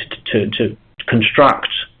 to construct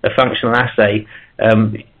a functional assay,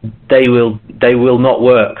 they will not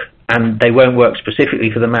work, and they won't work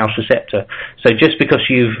specifically for the mouse receptor. So just because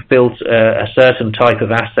you've built a certain type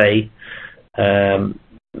of assay,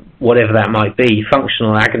 whatever that might be,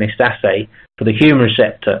 functional agonist assay for the human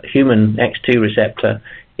receptor, human X2 receptor,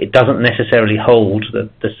 it doesn't necessarily hold that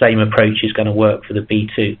the same approach is going to work for the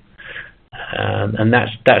B2. And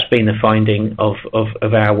that's been the finding of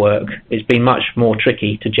our work. It's been much more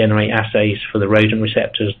tricky to generate assays for the rodent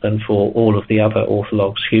receptors than for all of the other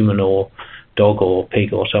orthologs, human or dog or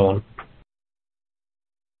pig or so on.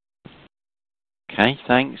 Okay,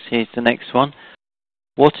 thanks. Here's the next one.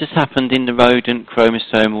 What has happened in the rodent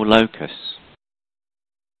chromosomal locus?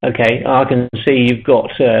 Okay, I can see you've got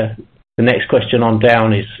the next question on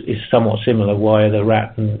down is somewhat similar. Why are the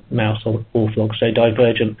rat and mouse orthologs so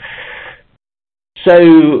divergent?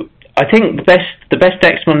 So I think the best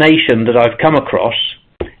explanation that I've come across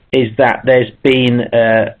is that there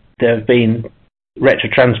have been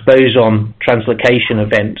retrotransposon translocation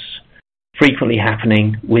events frequently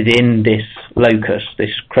happening within this locus,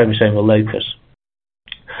 this chromosomal locus.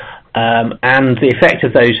 And the effect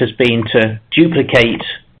of those has been to duplicate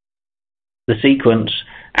the sequence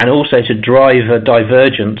and also to drive a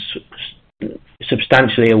divergence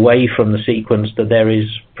substantially away from the sequence that there is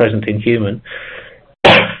present in human.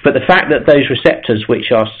 But the fact that those receptors,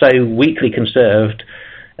 which are so weakly conserved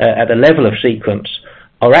at the level of sequence,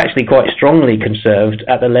 are actually quite strongly conserved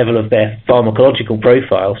at the level of their pharmacological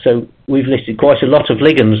profile. So we've listed quite a lot of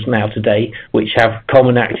ligands now today which have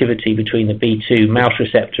common activity between the B2 mouse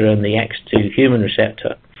receptor and the X2 human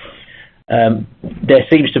receptor. There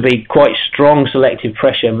seems to be quite strong selective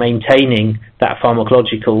pressure maintaining that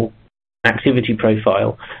pharmacological activity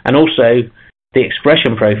profile and also the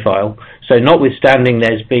expression profile. So notwithstanding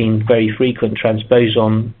there's been very frequent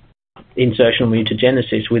transposon insertional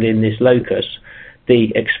mutagenesis within this locus,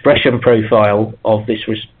 the expression profile of this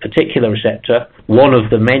particular receptor, one of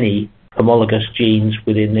the many homologous genes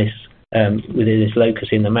within this locus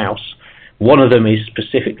in the mouse, one of them is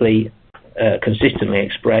specifically consistently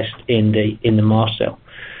expressed in the mast cell.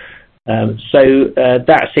 So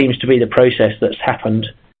that seems to be the process that's happened,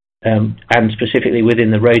 and specifically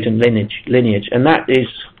within the rodent lineage, and that is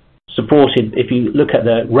supported if you look at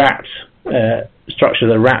the rat structure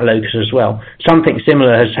of the rat locus as well. Something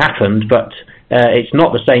similar has happened, but it's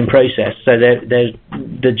not the same process. So there's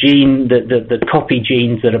the copy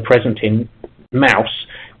genes that are present in mouse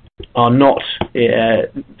are not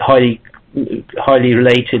highly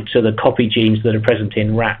related to the copy genes that are present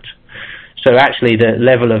in rat. So actually the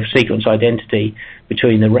level of sequence identity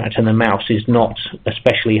between the rat and the mouse is not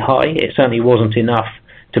especially high. It certainly wasn't enough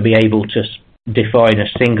to be able to define a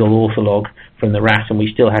single ortholog from the rat, and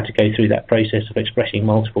we still had to go through that process of expressing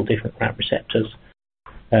multiple different rat receptors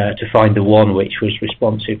to find the one which was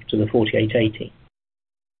responsive to the 4880.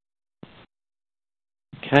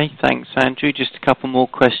 Okay, thanks, Andrew. Just a couple more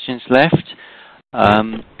questions left.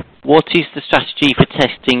 What is the strategy for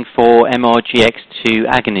testing for MrgX2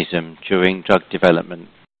 agonism during drug development?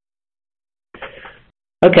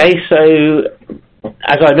 Okay, so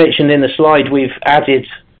as I mentioned in the slide, we've added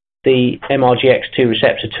the MrgX2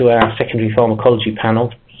 receptor to our secondary pharmacology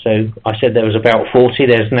panel. So I said there was about 40,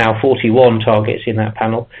 there's now 41 targets in that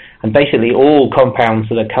panel. And basically all compounds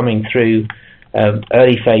that are coming through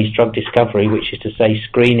early phase drug discovery, which is to say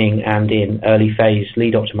screening and in early phase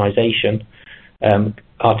lead optimization,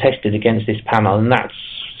 are tested against this panel. And that's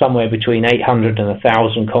somewhere between 800 and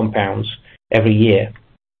 1,000 compounds every year.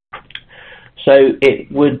 So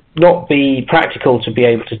it would not be practical to be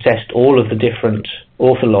able to test all of the different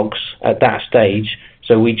orthologs at that stage.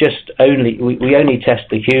 So we only test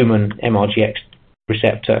the human MrgX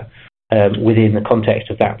receptor within the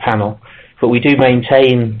context of that panel. But we do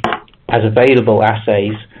maintain as available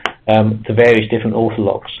assays the various different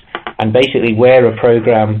orthologs. And basically where a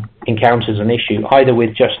program encounters an issue, either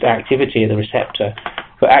with just activity of the receptor,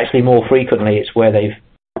 but actually more frequently it's where they've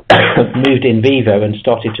moved in vivo and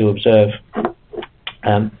started to observe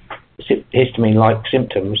histamine-like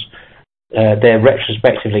symptoms, they're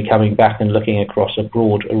retrospectively coming back and looking across a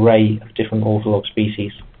broad array of different ortholog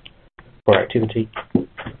species for activity.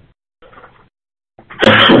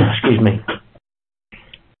 Excuse me.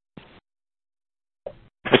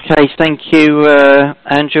 Okay, thank you,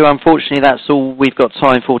 Andrew. Unfortunately, that's all we've got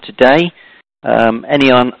time for today.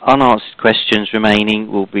 Any unanswered questions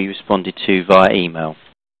remaining will be responded to via email.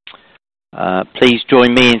 Please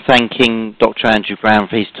join me in thanking Dr. Andrew Brown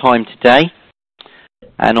for his time today.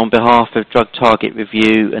 And on behalf of Drug Target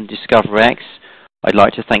Review and DiscoverX, I'd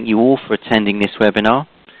like to thank you all for attending this webinar.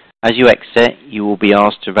 As you exit, you will be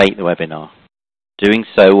asked to rate the webinar. Doing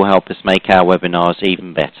so will help us make our webinars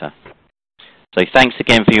even better. So thanks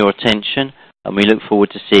again for your attention, and we look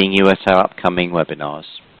forward to seeing you at our upcoming webinars.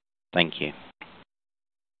 Thank you.